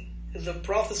is the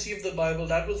prophecy of the Bible.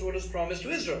 That was what was promised to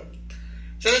Israel.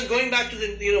 So then going back to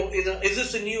is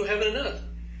this a new heaven and earth?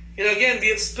 Again, we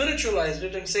have spiritualized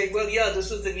it and saying, well, yeah,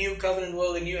 this is the new covenant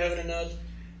world, the new heaven and earth,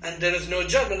 and there is no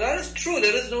judgment. That is true,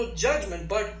 there is no judgment,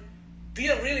 but we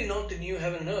are really not the new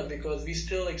heaven and earth, because we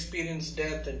still experience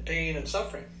death and pain and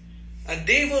suffering. And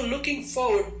they were looking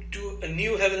forward to a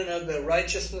new heaven and earth where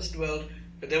righteousness dwelled,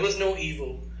 where there was no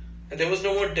evil, and there was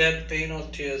no more death, pain, or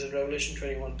tears in Revelation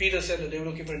 21. Peter said that they were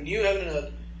looking for a new heaven and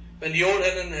earth. When the old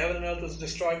heaven and earth was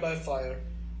destroyed by fire,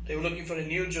 they were looking for a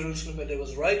new Jerusalem where there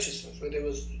was righteousness, where there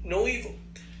was no evil,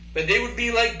 where they would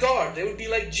be like God, they would be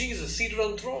like Jesus, seated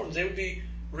on thrones, they would be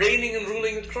reigning and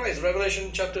ruling with Christ. Revelation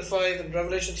chapter 5 and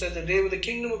Revelation says that they were the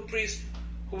kingdom of priests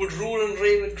who would rule and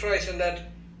reign with Christ, and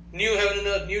that new heaven and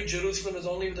earth, new Jerusalem is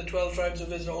only with the 12 tribes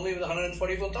of Israel, only with the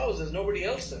 144,000. There's nobody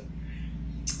else there.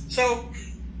 So,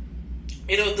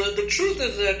 the truth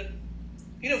is that,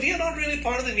 we are not really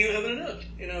part of the new heaven and earth,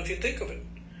 if you think of it.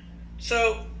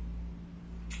 So,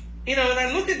 when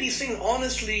I look at these things,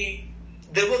 honestly,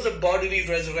 there was a bodily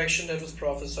resurrection that was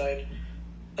prophesied,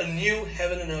 a new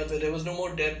heaven and earth where there was no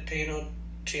more death, pain, or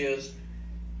tears.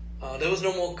 There was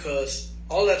no more curse,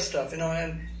 all that stuff,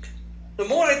 and the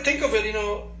more I think of it,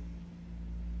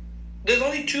 there's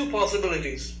only two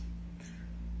possibilities.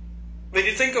 When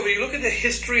you think of it, you look at the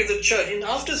history of the church.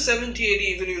 After 70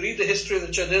 AD, when you read the history of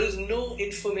the church, there is no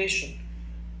information.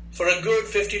 For a good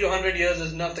 50 to 100 years,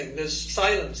 there's nothing. There's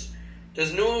silence.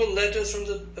 There's no letters from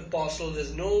the apostles.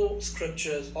 There's no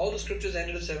scriptures. All the scriptures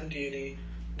ended in 70 AD.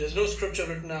 There's no scripture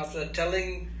written after that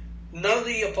telling. None of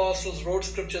the apostles wrote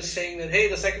scriptures saying that, hey,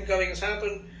 the second coming has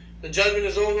happened, the judgment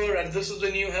is over, and this is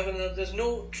the new heaven and earth. There's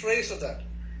no trace of that.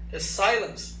 There's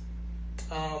silence.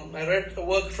 I read a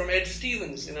work from Ed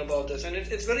Stevens about this, and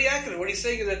it's very accurate. What he's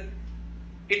saying is that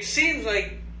it seems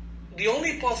like the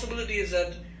only possibility is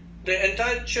that the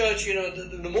entire church,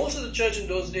 the most of the church in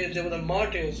those days, they were the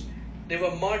martyrs. They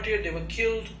were martyred, they were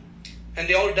killed, and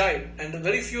they all died. And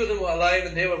very few of them were alive,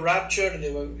 and they were raptured, and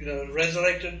they were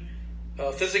resurrected.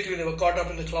 Physically, they were caught up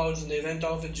in the clouds, and they went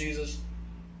off with Jesus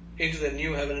into the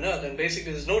new heaven and earth. And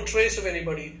basically, there's no trace of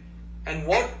anybody. And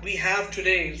what we have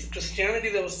today is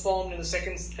Christianity that was formed in the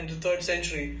 2nd and the 3rd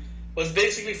century was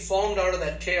basically formed out of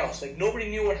that chaos. Like, nobody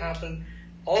knew what happened.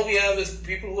 All we have is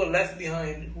people who were left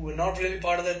behind, who were not really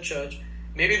part of that church.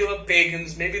 Maybe they were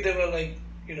pagans, maybe they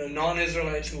were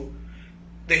non-Israelites who,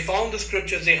 they found the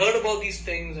scriptures, they heard about these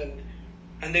things,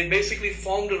 and they basically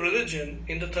formed a religion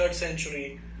in the 3rd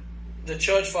century. The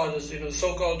church fathers,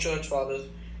 so-called church fathers,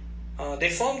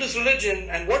 they formed this religion,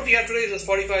 and what we have today is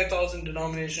 45,000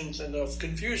 denominations and of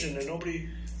confusion, and nobody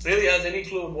really has any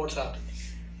clue of what's happened.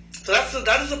 So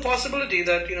that is a possibility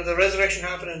that the resurrection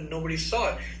happened and nobody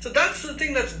saw it. So that's the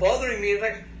thing that's bothering me.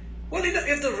 Like, well,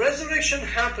 if the resurrection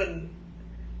happened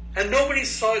and nobody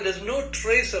saw it, there's no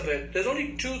trace of it. There's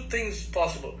only two things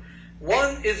possible.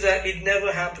 One is that it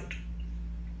never happened,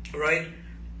 right?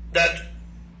 That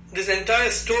this entire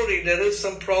story, there is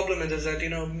some problem in this. That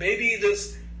maybe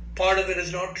this part of it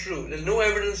is not true. There's no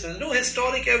evidence. There's no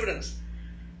historic evidence.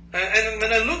 And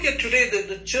when I look at today,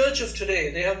 the church of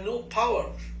today, they have no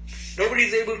power.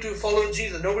 Nobody's able to follow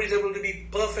Jesus. Nobody's able to be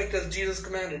perfect as Jesus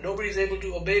commanded. Nobody's able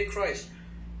to obey Christ.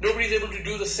 Nobody's able to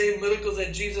do the same miracles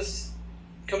that Jesus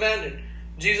commanded.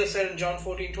 Jesus said in John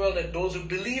 14:12 that those who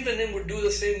believe in Him would do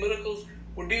the same miracles,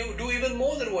 would do even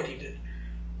more than what He did.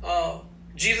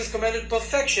 Jesus commanded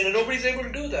perfection, and nobody's able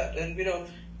to do that. And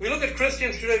we look at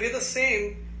Christians today, we're the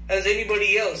same as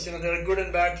anybody else. There are good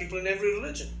and bad people in every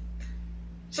religion.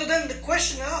 So then the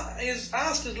question is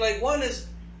asked is like, one is,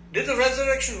 did the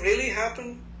resurrection really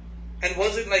happen? And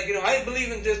was it like, I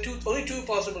believe there's only two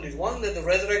possibilities. One, that the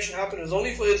resurrection happened, it was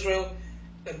only for Israel.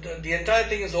 the entire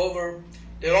thing is over.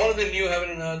 They're all in the new heaven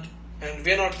and earth, and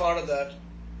we're not part of that.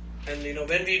 And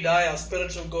when we die, our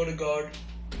spirits will go to God,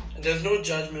 and there's no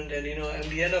judgment. And at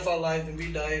the end of our life, when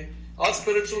we die, our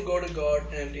spirits will go to God,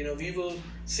 and we will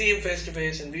see Him face to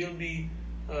face, and we'll be,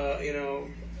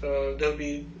 they'll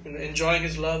be enjoying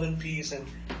His love and peace, and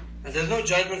there's no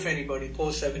judgment for anybody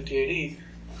post 70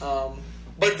 AD.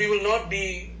 But we will not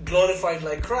be glorified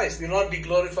like Christ. We will not be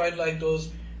glorified like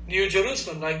those New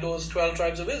Jerusalem, like those 12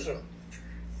 tribes of Israel.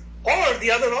 Or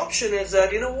the other option is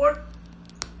that,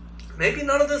 maybe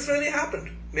none of this really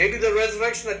happened. Maybe the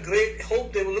resurrection, that great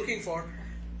hope they were looking for,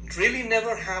 really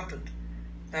never happened.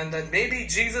 And that maybe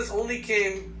Jesus only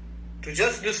came to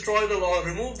just destroy the law,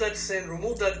 remove that sin,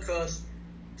 remove that curse,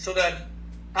 so that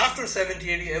after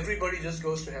 70 AD, everybody just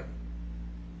goes to heaven.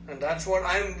 And that's what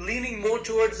I'm leaning more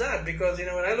towards that, because, when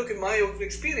I look at my own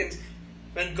experience,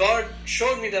 when God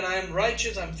showed me that I am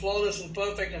righteous, I'm flawless and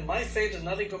perfect, and my faith is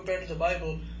nothing compared to the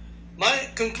Bible, my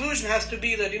conclusion has to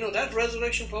be that, that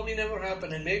resurrection probably never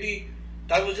happened, and maybe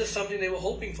that was just something they were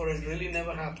hoping for. It really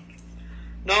never happened.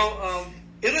 Now,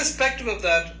 irrespective of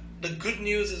that, the good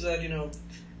news is that,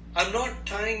 I'm not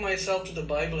tying myself to the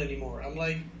Bible anymore. I'm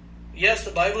like, yes,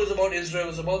 the Bible is about Israel,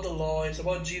 it's about the law, it's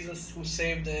about Jesus who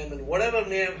saved them, and whatever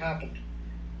may have happened.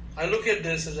 I look at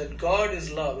this as that God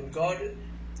is love, and God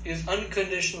is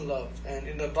unconditional love. And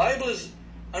in the Bible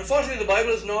unfortunately, the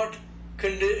Bible is not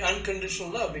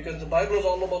unconditional love, because the Bible is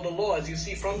all about the law. As you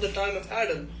see, from the time of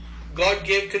Adam, God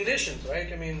gave conditions,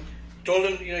 right? I mean, told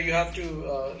him, you have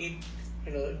to eat,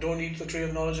 don't eat the tree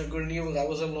of knowledge of good and evil. That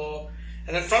was a law.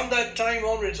 And then from that time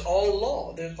onwards, all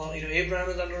law. Abraham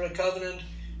is under a covenant.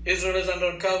 Israel is under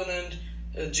a covenant.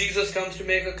 Jesus comes to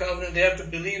make a covenant. They have to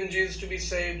believe in Jesus to be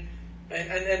saved.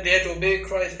 And they have to obey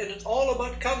Christ. And it's all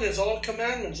about covenants, all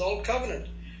commandments, all covenant.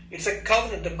 It's a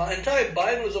covenant. The entire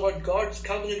Bible is about God's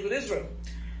covenant with Israel.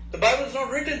 The Bible is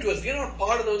not written to us. We're not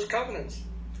part of those covenants.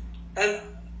 And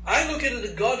I look at it,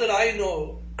 the God that I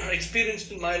know,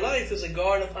 experienced in my life, is a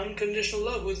God of unconditional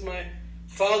love, who is my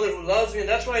Father who loves me. And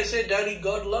that's why I say, Daddy,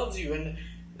 God loves you. And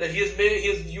that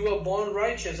you are born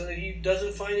righteous, and that He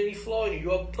doesn't find any flaw in you.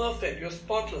 You are perfect. You are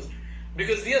spotless.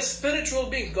 Because we are spiritual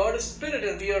beings. God is spirit,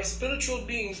 and we are spiritual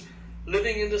beings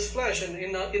living in this flesh. And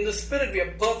in the spirit, we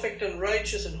are perfect and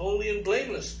righteous and holy and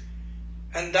blameless.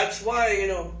 And that's why,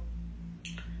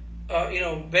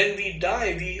 when we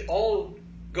die, we all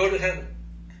go to heaven.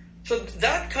 So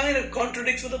that kind of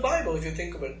contradicts with the Bible, if you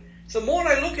think of it. So more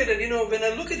I look at it, when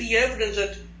I look at the evidence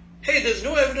that, hey, there's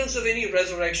no evidence of any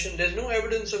resurrection, there's no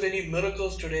evidence of any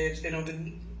miracles today,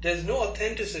 there's no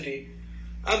authenticity,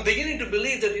 I'm beginning to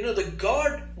believe that, the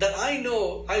God that I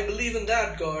know, I believe in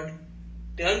that God,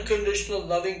 the unconditional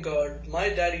loving God, my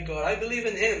daddy God, I believe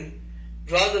in Him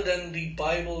rather than the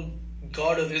Bible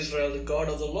God of Israel, the God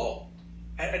of the law.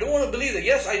 I don't want to believe that.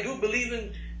 Yes, I do believe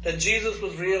in that Jesus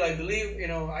was real. I believe,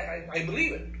 I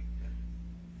believe it.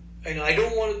 I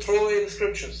don't want to throw away the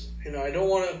scriptures. I don't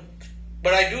want to,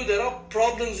 but I do. There are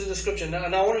problems in the scripture. Now,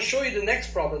 and I want to show you the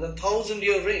next problem, the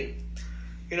 1,000-year reign.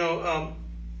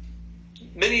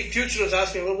 Many futurists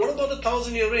ask me, well, what about the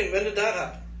 1,000-year reign? When did that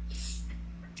happen?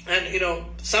 And,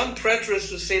 some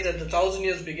preterists will say that the 1,000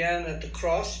 years began at the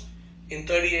cross in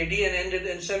 30 AD and ended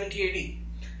in 70 AD.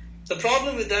 The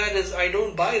problem with that is I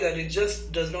don't buy that. It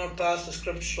just does not pass the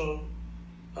scriptural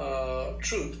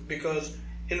truth. Because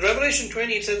in Revelation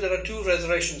 20, it says there are two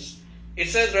resurrections. It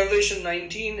says Revelation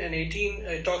 19 and 18,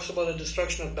 it talks about the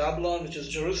destruction of Babylon, which is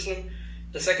Jerusalem.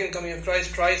 The second coming of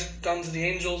Christ. Christ comes to the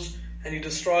angels and He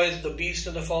destroys the beast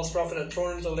and the false prophet and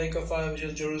thrown into the lake of fire, which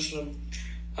is Jerusalem.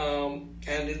 And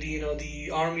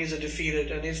the armies are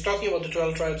defeated. And it's talking about the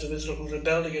 12 tribes of Israel who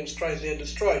rebelled against Christ. They are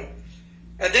destroyed.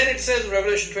 And then it says in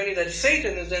Revelation 20 that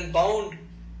Satan is then bound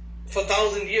for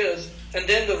 1,000 years, and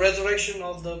then the resurrection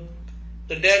of the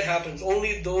dead happens.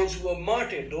 Only those who were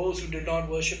martyred, those who did not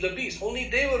worship the beast, only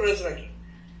they were resurrected.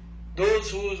 Those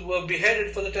who were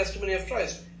beheaded for the testimony of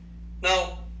Christ.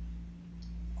 Now,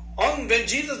 when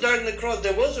Jesus died on the cross,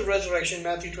 there was a resurrection in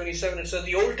Matthew 27. It says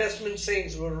the Old Testament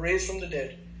saints were raised from the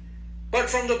dead. But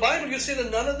from the Bible, you see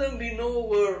that none of them we know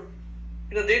were,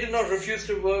 they did not refuse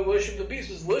to worship the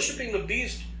beast. Worshipping the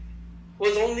beast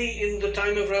was only in the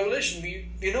time of Revelation.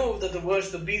 We know that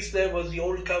the beast there was the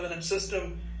old covenant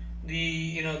system,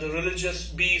 the religious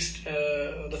beast,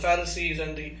 the Pharisees,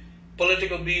 and the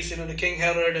political beast, the King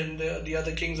Herod and the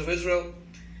other kings of Israel.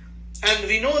 And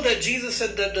we know that Jesus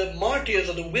said that the martyrs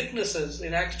or the witnesses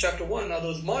in Acts chapter 1 are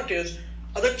those martyrs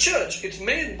are the church. It's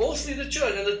made mostly the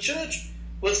church, and the church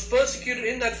was persecuted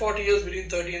in that 40 years between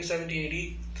 30 and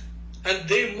 70 AD.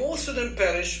 And most of them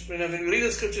perished. When you read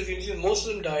the scriptures, you see most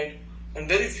of them died. and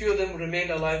very few of them remained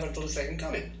alive until the second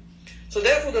coming. So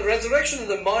therefore the resurrection of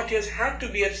the martyrs had to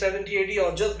be at 70 AD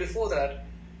or just before that,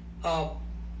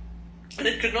 and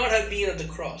it could not have been at the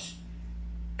cross.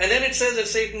 And then it says that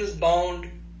Satan is bound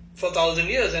for 1,000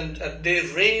 years, and they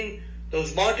reign,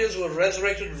 those martyrs who were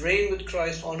resurrected reign with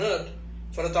Christ on earth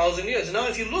for 1,000 years. Now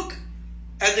if you look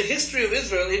at the history of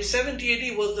Israel, in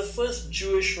 70 AD was the first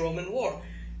Jewish-Roman war.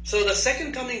 So the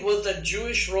second coming was that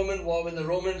Jewish-Roman war when the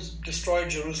Romans destroyed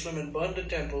Jerusalem and burned the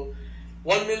temple.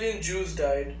 1 million Jews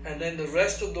died, and then the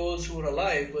rest of those who were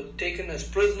alive were taken as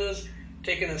prisoners,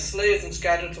 taken as slaves, and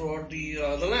scattered throughout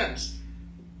the lands.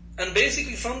 And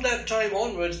basically from that time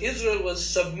onwards, Israel was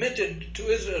submitted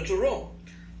to Rome.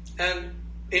 And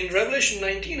in Revelation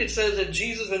 19 it says that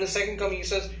Jesus, when the second coming, he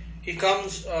says he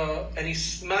comes and he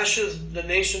smashes the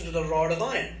nations with a rod of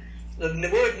iron. The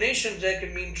word nations there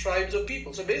can mean tribes of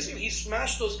people. So basically he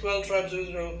smashed those 12 tribes of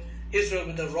Israel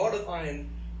with a rod of iron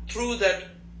through that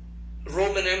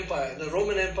Roman Empire. The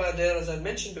Roman Empire there, as I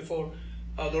mentioned before,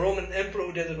 the Roman emperor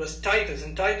who did it was Titus.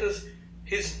 And Titus,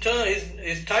 his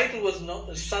title was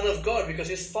not son of God, because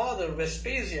his father,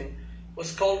 Vespasian,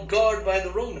 was called God by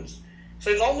the Romans. So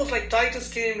it's almost like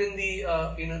Titus came in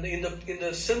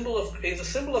the symbol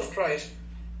of Christ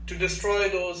to destroy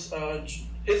those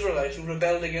Israelites who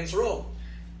rebelled against Rome.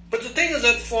 But the thing is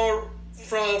that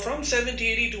from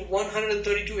 70 AD to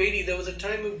 132 AD, there was a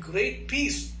time of great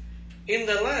peace in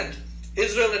the land.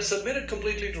 Israel had submitted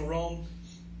completely to Rome,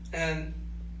 and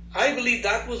I believe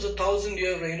that was the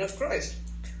 1,000-year reign of Christ,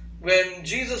 when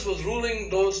Jesus was ruling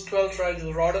those 12 tribes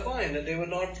with a rod of iron, and they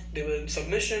were in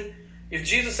submission. If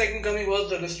Jesus' second coming was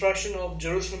the destruction of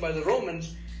Jerusalem by the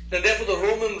Romans, then therefore the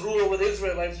Roman rule over the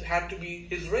Israelites had to be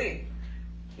his reign.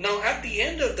 Now at the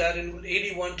end of that, in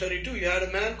AD 132, you had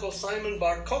a man called Simon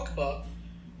Bar Kokhba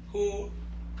who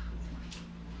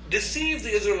deceived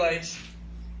the Israelites,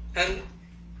 and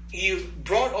he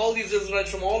brought all these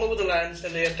Israelites from all over the lands,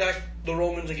 and they attacked the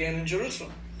Romans again in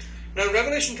Jerusalem. Now in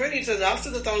Revelation 20 it says, after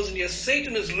the 1,000 years,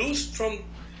 Satan is loosed from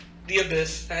the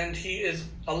abyss, and he is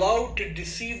allowed to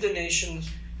deceive the nations,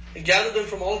 and gather them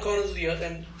from all corners of the earth,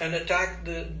 and attack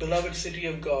the beloved city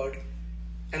of God.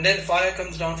 And then fire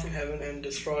comes down from heaven and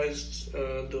destroys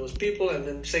those people, and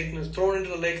then Satan is thrown into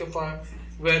the lake of fire,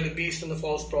 where the beast and the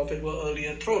false prophet were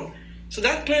earlier thrown. So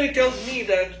that clearly tells me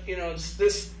that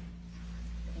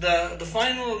the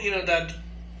final that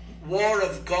war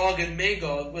of Gog and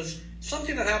Magog was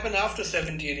something that happened after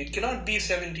 70 AD. It cannot be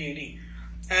 70 AD.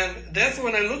 And therefore,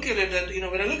 when I look at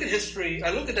it, when I look at history, I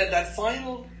look at that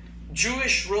final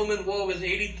Jewish-Roman war was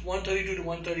AD 132 to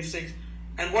 136.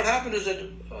 And what happened is that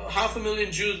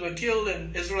 500,000 Jews were killed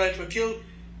and Israelites were killed.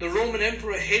 The Roman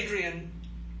Emperor Hadrian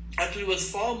actually was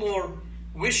far more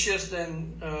vicious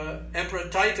than Emperor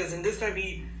Titus, and this time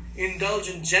he indulged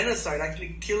in genocide,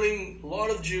 actually killing a lot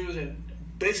of Jews and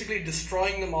basically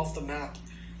destroying them off the map.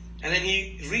 And then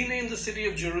he renamed the city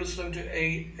of Jerusalem to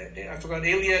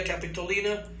Aelia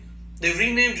Capitolina. They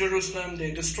renamed Jerusalem.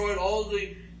 They destroyed all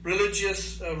the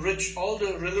religious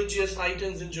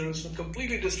items in Jerusalem,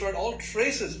 completely destroyed all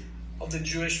traces of the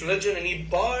Jewish religion, and he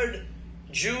barred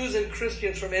Jews and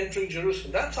Christians from entering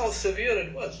Jerusalem. That's how severe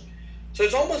it was. So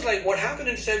it's almost like what happened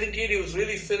in 70 AD was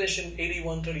really finished in AD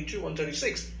 132,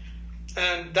 136.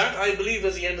 And that, I believe,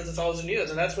 was the end of the 1,000 years.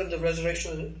 And that's when the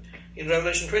resurrection, in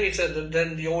Revelation 20, said that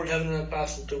then the old heaven and earth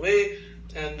passed away,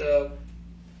 and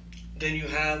then you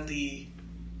have the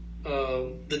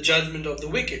judgment of the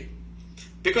wicked.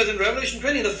 Because in Revelation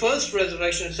 20, the first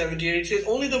resurrection in 70 AD, it says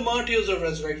only the martyrs are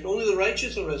resurrected, only the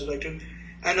righteous are resurrected,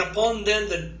 and upon them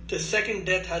the second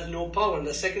death has no power, and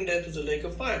the second death is the lake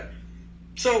of fire.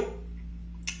 So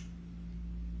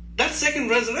that second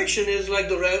resurrection is like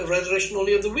the resurrection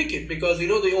only of the wicked, because the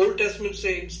Old Testament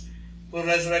saints were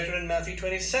resurrected in Matthew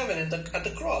 27 at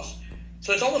the cross.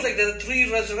 So it's almost like there are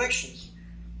three resurrections.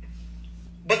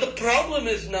 But the problem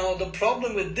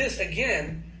with this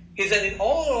again is that in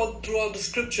all throughout the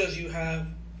scriptures you have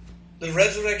the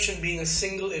resurrection being a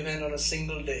single event on a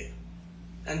single day.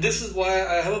 And this is why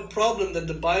I have a problem that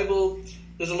the Bible,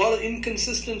 there's a lot of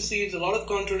inconsistencies, a lot of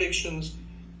contradictions,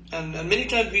 and many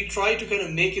times we try to kind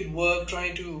of make it work,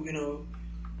 trying to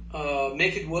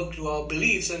make it work to our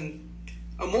beliefs, and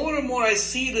more and more I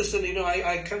see this, and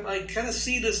I kind of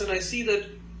see this, and I see that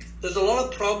there's a lot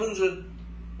of problems with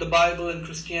the Bible and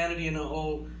Christianity in a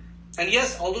whole. And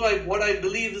yes, although what I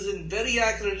believe is very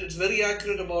accurate, it's very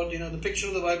accurate about, the picture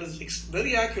of the Bible is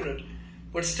very accurate,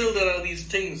 but still there are these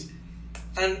things.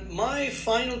 And my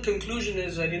final conclusion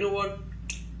is that,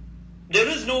 there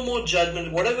is no more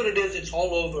judgment. Whatever it is, it's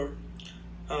all over.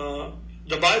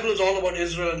 The Bible is all about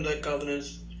Israel and their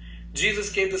covenants. Jesus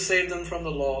came to save them from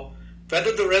the law.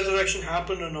 Whether the resurrection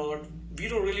happened or not, we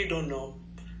really don't know.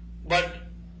 But,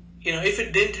 if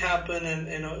it didn't happen,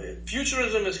 and,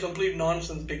 futurism is complete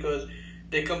nonsense because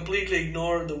they completely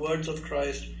ignore the words of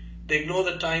Christ. They ignore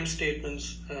the time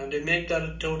statements, and they make that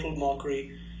a total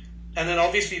mockery. And then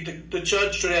obviously the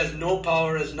church today has no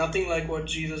power, has nothing like what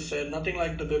Jesus said, nothing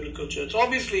like the biblical church. So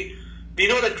obviously, we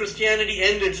know that Christianity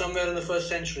ended somewhere in the 1st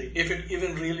century, if it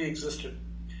even really existed.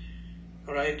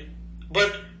 Alright?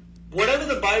 But whatever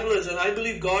the Bible is, and I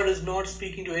believe God is not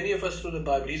speaking to any of us through the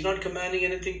Bible. He's not commanding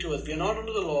anything to us. We are not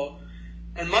under the law.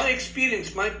 And my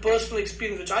experience, my personal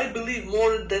experience, which I believe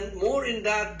more in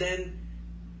that than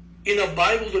in a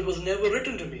Bible that was never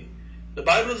written to me. The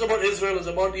Bible is about Israel, it's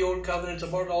about the Old Covenant, it's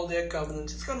about all their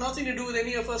covenants. It's got nothing to do with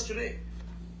any of us today.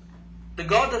 The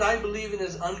God that I believe in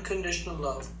is unconditional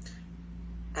love.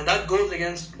 And that goes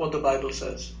against what the Bible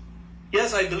says.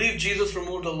 Yes, I believe Jesus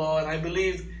removed the law, and I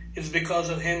believe it's because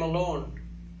of Him alone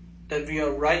that we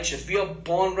are righteous. We are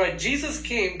born right. Jesus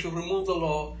came to remove the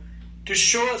law to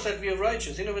show us that we are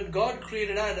righteous. When God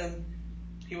created Adam,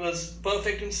 He was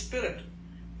perfect in spirit.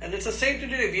 And it's the same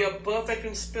today. We are perfect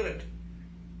in spirit.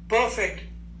 Perfect,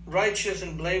 righteous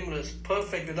and blameless,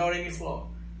 perfect without any flaw.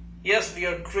 Yes, we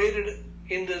are created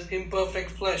in this imperfect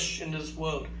flesh in this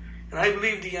world. And I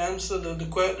believe the answer,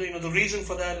 the reason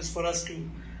for that is for us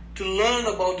to learn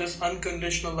about this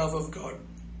unconditional love of God.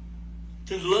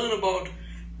 To learn about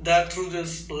that through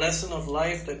this lesson of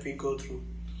life that we go through.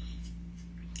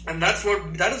 And that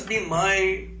has been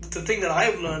the thing that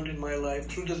I've learned in my life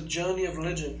through this journey of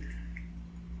religion.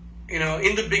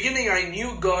 In the beginning, I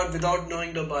knew God without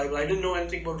knowing the Bible. I didn't know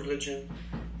anything about religion.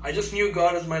 I just knew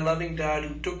God as my loving dad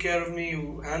who took care of me,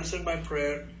 who answered my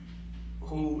prayer,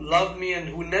 who loved me, and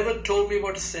who never told me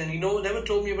about sin. He never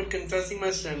told me about confessing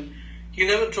my sin. He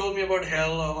never told me about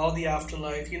hell or the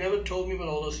afterlife. He never told me about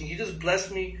all those things. He just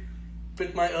blessed me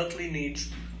with my earthly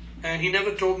needs. And He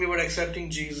never told me about accepting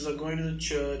Jesus or going to the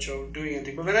church or doing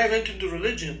anything. But when I went into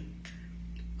religion,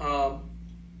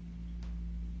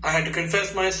 I had to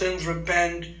confess my sins,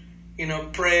 repent,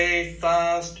 pray,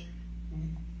 fast,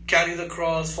 carry the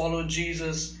cross, follow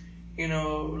Jesus,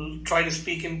 try to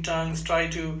speak in tongues, try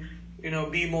to,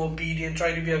 be more obedient,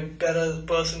 try to be a better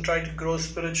person, try to grow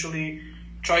spiritually,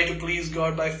 try to please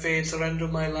God by faith, surrender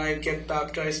my life, get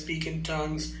baptized, speak in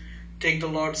tongues, take the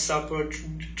Lord's Supper,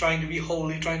 trying to be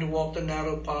holy, trying to walk the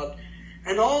narrow path.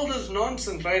 And all this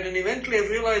nonsense, right? And eventually I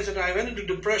realized that I went into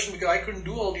depression because I couldn't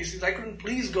do all these things. I couldn't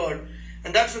please God.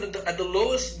 And that's when at the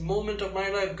lowest moment of my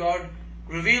life, God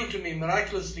revealed to me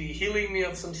miraculously, healing me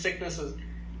of some sicknesses,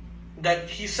 that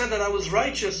He said that I was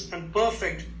righteous and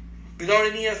perfect without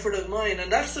any effort of mine.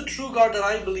 And that's the true God that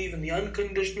I believe in, the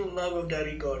unconditional love of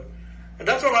Daddy God. And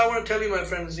that's what I want to tell you, my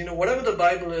friends. Whatever the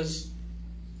Bible is,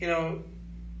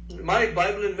 my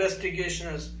Bible investigation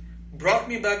has brought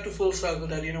me back to full circle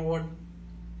that,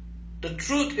 the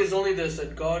truth is only this,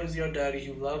 that God is your daddy.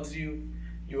 He loves you.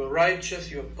 You are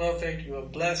righteous, you are perfect, you are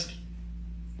blessed,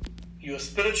 you are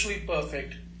spiritually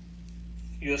perfect,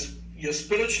 you are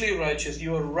spiritually righteous,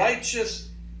 you are righteous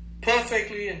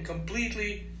perfectly and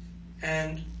completely,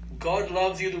 and God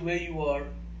loves you the way you are.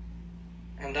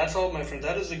 And that's all, my friend.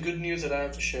 That is the good news that I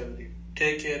have to share with you.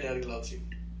 Take care, Daddy loves you.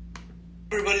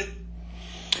 Everybody.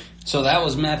 So that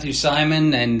was Matthew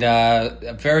Simon, and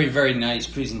a very, very nice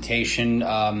presentation.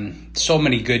 So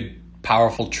many good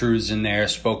powerful truths in there,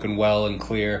 spoken well and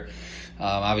clear.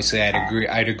 Obviously,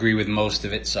 I'd agree with most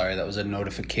of it. Sorry, that was a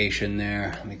notification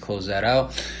there. Let me close that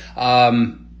out.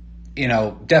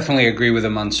 Definitely agree with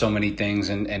him on so many things,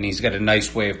 and he's got a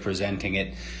nice way of presenting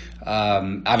it.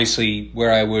 Obviously,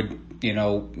 where I would,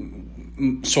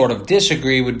 sort of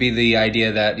disagree would be the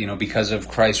idea that, because of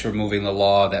Christ removing the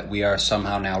law, that we are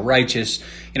somehow now righteous.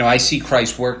 I see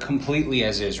Christ work completely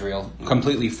as Israel,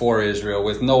 completely for Israel,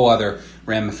 with no other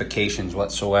ramifications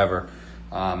whatsoever.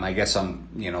 I guess I'm,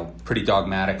 pretty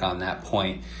dogmatic on that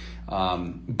point.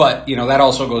 But, that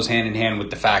also goes hand in hand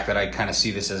with the fact that I kind of see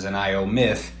this as an IO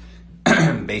myth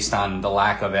based on the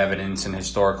lack of evidence and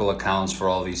historical accounts for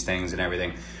all these things and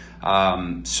everything.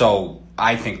 So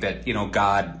I think that,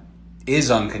 God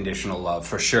is unconditional love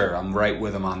for sure. I'm right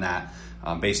with him on that,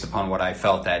 based upon what I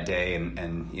felt that day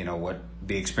and what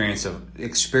the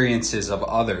experiences of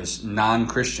others,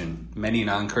 many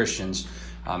non-Christians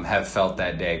have felt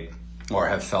that day, or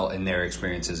have felt in their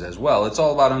experiences as well. It's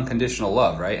all about unconditional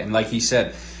love, right? And like he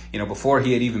said, before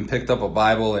he had even picked up a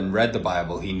Bible and read the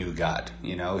Bible, he knew God.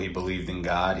 He believed in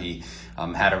God. He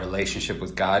had a relationship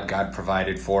with God. God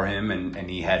provided for him, and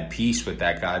he had peace with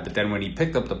that God. But then when he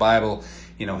picked up the Bible,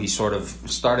 he sort of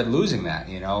started losing that,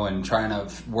 and trying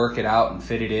to work it out and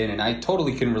fit it in. And I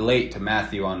totally can relate to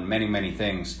Matthew on many, many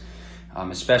things.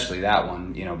 especially that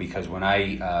one, because when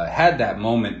I had that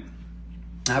moment,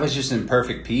 I was just in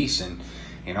perfect peace, and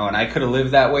I could have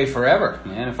lived that way forever,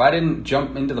 man. If I didn't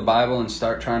jump into the Bible and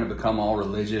start trying to become all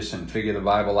religious and figure the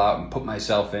Bible out and put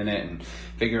myself in it and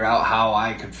figure out how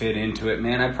I could fit into it,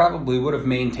 man, I probably would have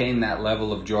maintained that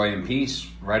level of joy and peace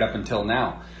right up until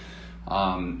now.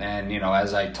 And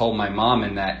as I told my mom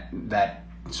in that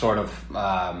sort of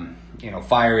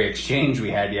fiery exchange we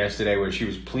had yesterday, where she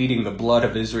was pleading the blood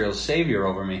of Israel's Savior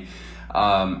over me,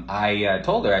 I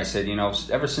told her, I said,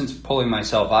 ever since pulling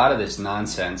myself out of this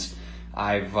nonsense,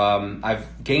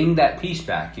 I've gained that peace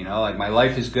back. Like my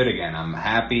life is good again. I'm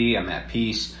happy. I'm at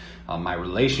peace. My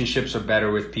relationships are better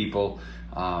with people.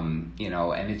 And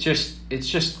it's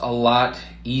just a lot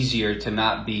easier to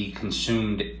not be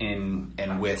consumed in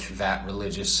and with that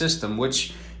religious system,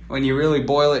 which, when you really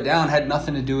boil it down, had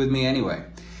nothing to do with me anyway.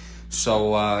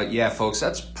 So, yeah, folks,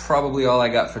 that's probably all I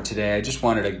got for today. I just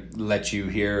wanted to let you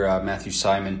hear Mathew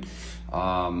Simon.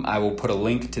 I will put a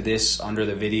link to this under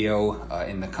the video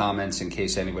in the comments in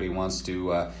case anybody wants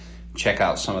to check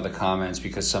out some of the comments,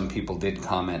 because some people did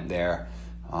comment there.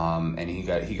 And he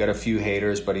got a few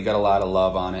haters, but he got a lot of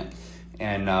love on it.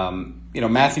 And,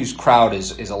 Matthew's crowd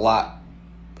is a lot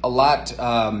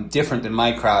different than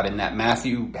my crowd, in that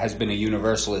Mathew has been a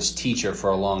universalist teacher for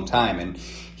a long time, and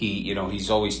he's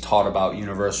always taught about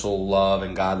universal love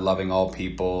and God loving all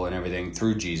people and everything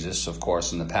through Jesus, of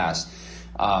course, in the past.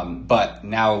 But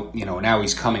now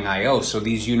he's coming IO. So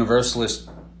these universalist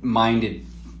minded,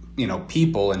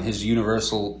 people and his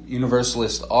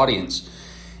universalist audience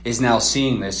is now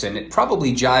seeing this, and it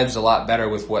probably jives a lot better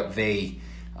with what they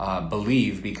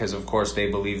believe, because of course they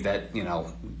believe that,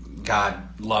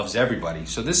 God loves everybody.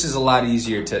 So this is a lot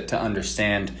easier to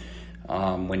understand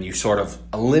when you sort of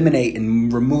eliminate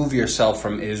and remove yourself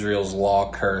from Israel's law,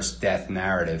 curse, death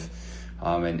narrative,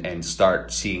 and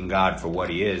start seeing God for what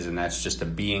he is. And that's just a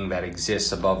being that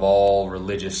exists above all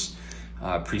religious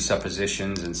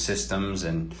presuppositions and systems.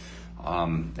 And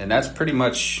that's pretty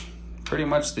much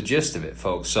the gist of it,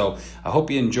 folks. So I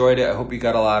hope you enjoyed it. I hope you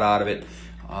got a lot out of it.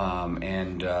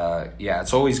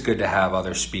 It's always good to have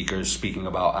other speakers speaking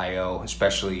about IO,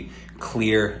 especially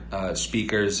clear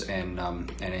speakers and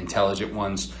intelligent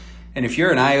ones. And if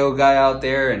you're an IO guy out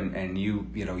there and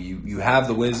you have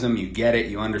the wisdom, you get it,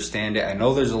 you understand it. I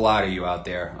know there's a lot of you out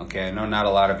there. Okay, I know not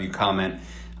a lot of you comment,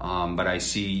 but I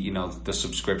see the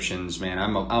subscriptions. Man,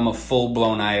 I'm a full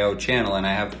blown IO channel, and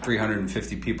I have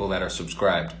 350 people that are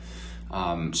subscribed.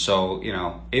 So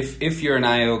if you're an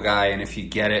IO guy, and if you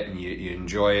get it and you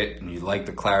enjoy it and you like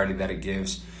the clarity that it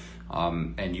gives,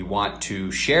 and you want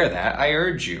to share that, I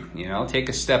urge you, take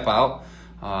a step out,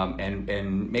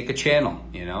 and make a channel.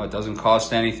 It doesn't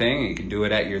cost anything. You can do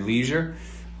it at your leisure,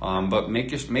 but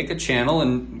make a channel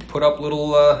and put up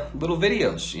little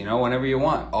videos, whenever you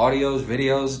want, audios,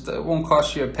 videos. It won't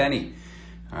cost you a penny.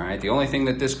 All right. The only thing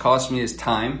that this costs me is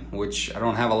time, which I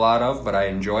don't have a lot of, but I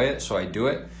enjoy it, so I do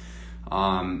it.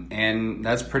 And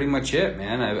that's pretty much it,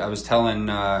 man. I was telling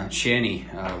Rob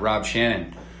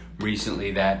Shannon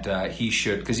recently that he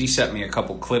should, because he sent me a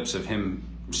couple clips of him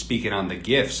speaking on the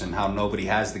gifts and how nobody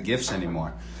has the gifts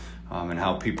anymore, and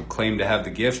how people claim to have the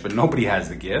gifts, but nobody has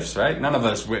the gifts, right? None of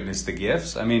us witnessed the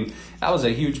gifts. I mean, that was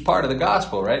a huge part of the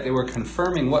gospel, right? They were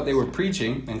confirming what they were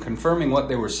preaching and confirming what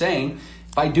they were saying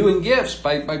by doing gifts,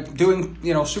 by doing,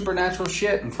 supernatural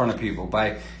shit in front of people,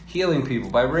 by healing people,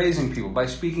 by raising people, by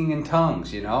speaking in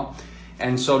tongues,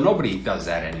 And so nobody does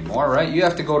that anymore, right? You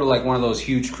have to go to like one of those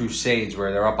huge crusades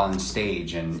where they're up on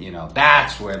stage, and,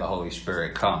 that's where the Holy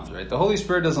Spirit comes, right? The Holy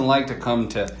Spirit doesn't like to come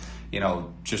to,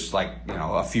 just like,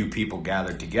 a few people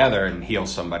gathered together and heal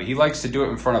somebody. He likes to do it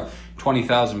in front of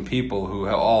 20,000 people who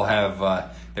all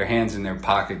have their hands in their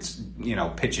pockets,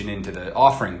 pitching into the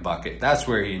offering bucket. That's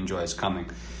where he enjoys coming.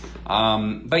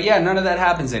 But yeah, none of that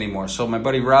happens anymore. So my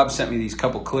buddy Rob sent me these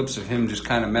couple clips of him just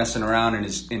kind of messing around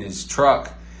in his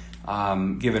truck,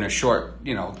 giving a short,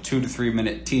 2 to 3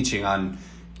 minute teaching on,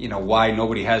 why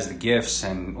nobody has the gifts,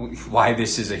 and why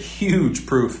this is a huge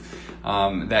proof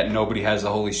that nobody has the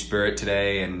Holy Spirit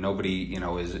today, and nobody,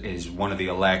 is one of the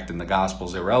elect, and the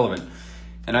gospel's irrelevant.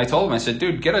 And I told him, I said,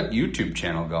 dude, get a YouTube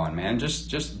channel going, man.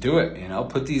 Just do it,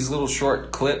 put these little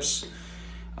short clips.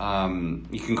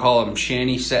 You can call them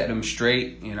Shanny setting them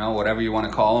straight, whatever you want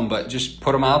to call them, but just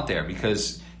put them out there,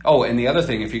 because, and the other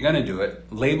thing, if you're going to do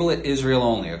it, label it Israel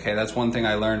only, okay? That's one thing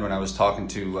I learned when I was talking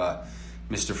to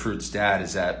Mr. Fruit's dad,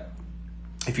 is that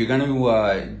if you're going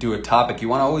to do a topic, you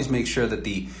want to always make sure that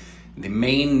the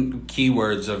main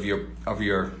keywords of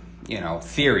your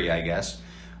theory, I guess,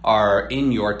 are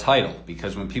in your title,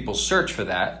 because when people search for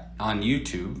that, on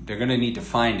YouTube, they're going to need to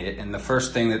find it. And the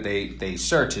first thing that they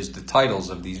search is the titles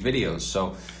of these videos.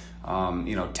 So,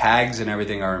 tags and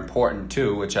everything are important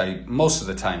too, which I most of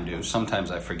the time do. Sometimes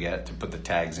I forget to put the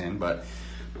tags in, but,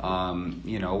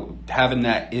 having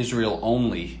that Israel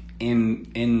only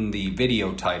in the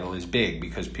video title is big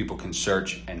because people can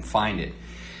search and find it.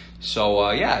 So,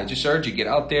 I just urge you, get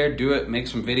out there, do it, make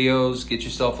some videos, get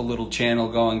yourself a little channel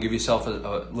going, give yourself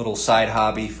a little side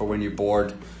hobby for when you're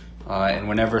bored. And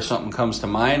whenever something comes to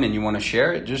mind and you want to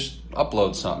share it, just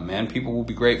upload something, man. People will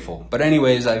be grateful. But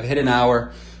anyways, I've hit an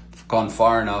hour, gone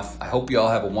far enough. I hope you all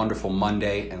have a wonderful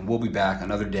Monday, and we'll be back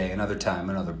another day, another time,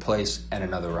 another place, and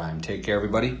another rhyme. Take care,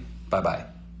 everybody. Bye-bye.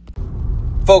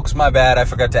 Folks, my bad. I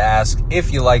forgot to ask.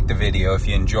 If you liked the video, if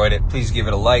you enjoyed it, please give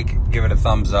it a like, give it a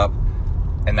thumbs up.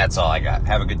 And that's all I got.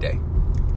 Have a good day.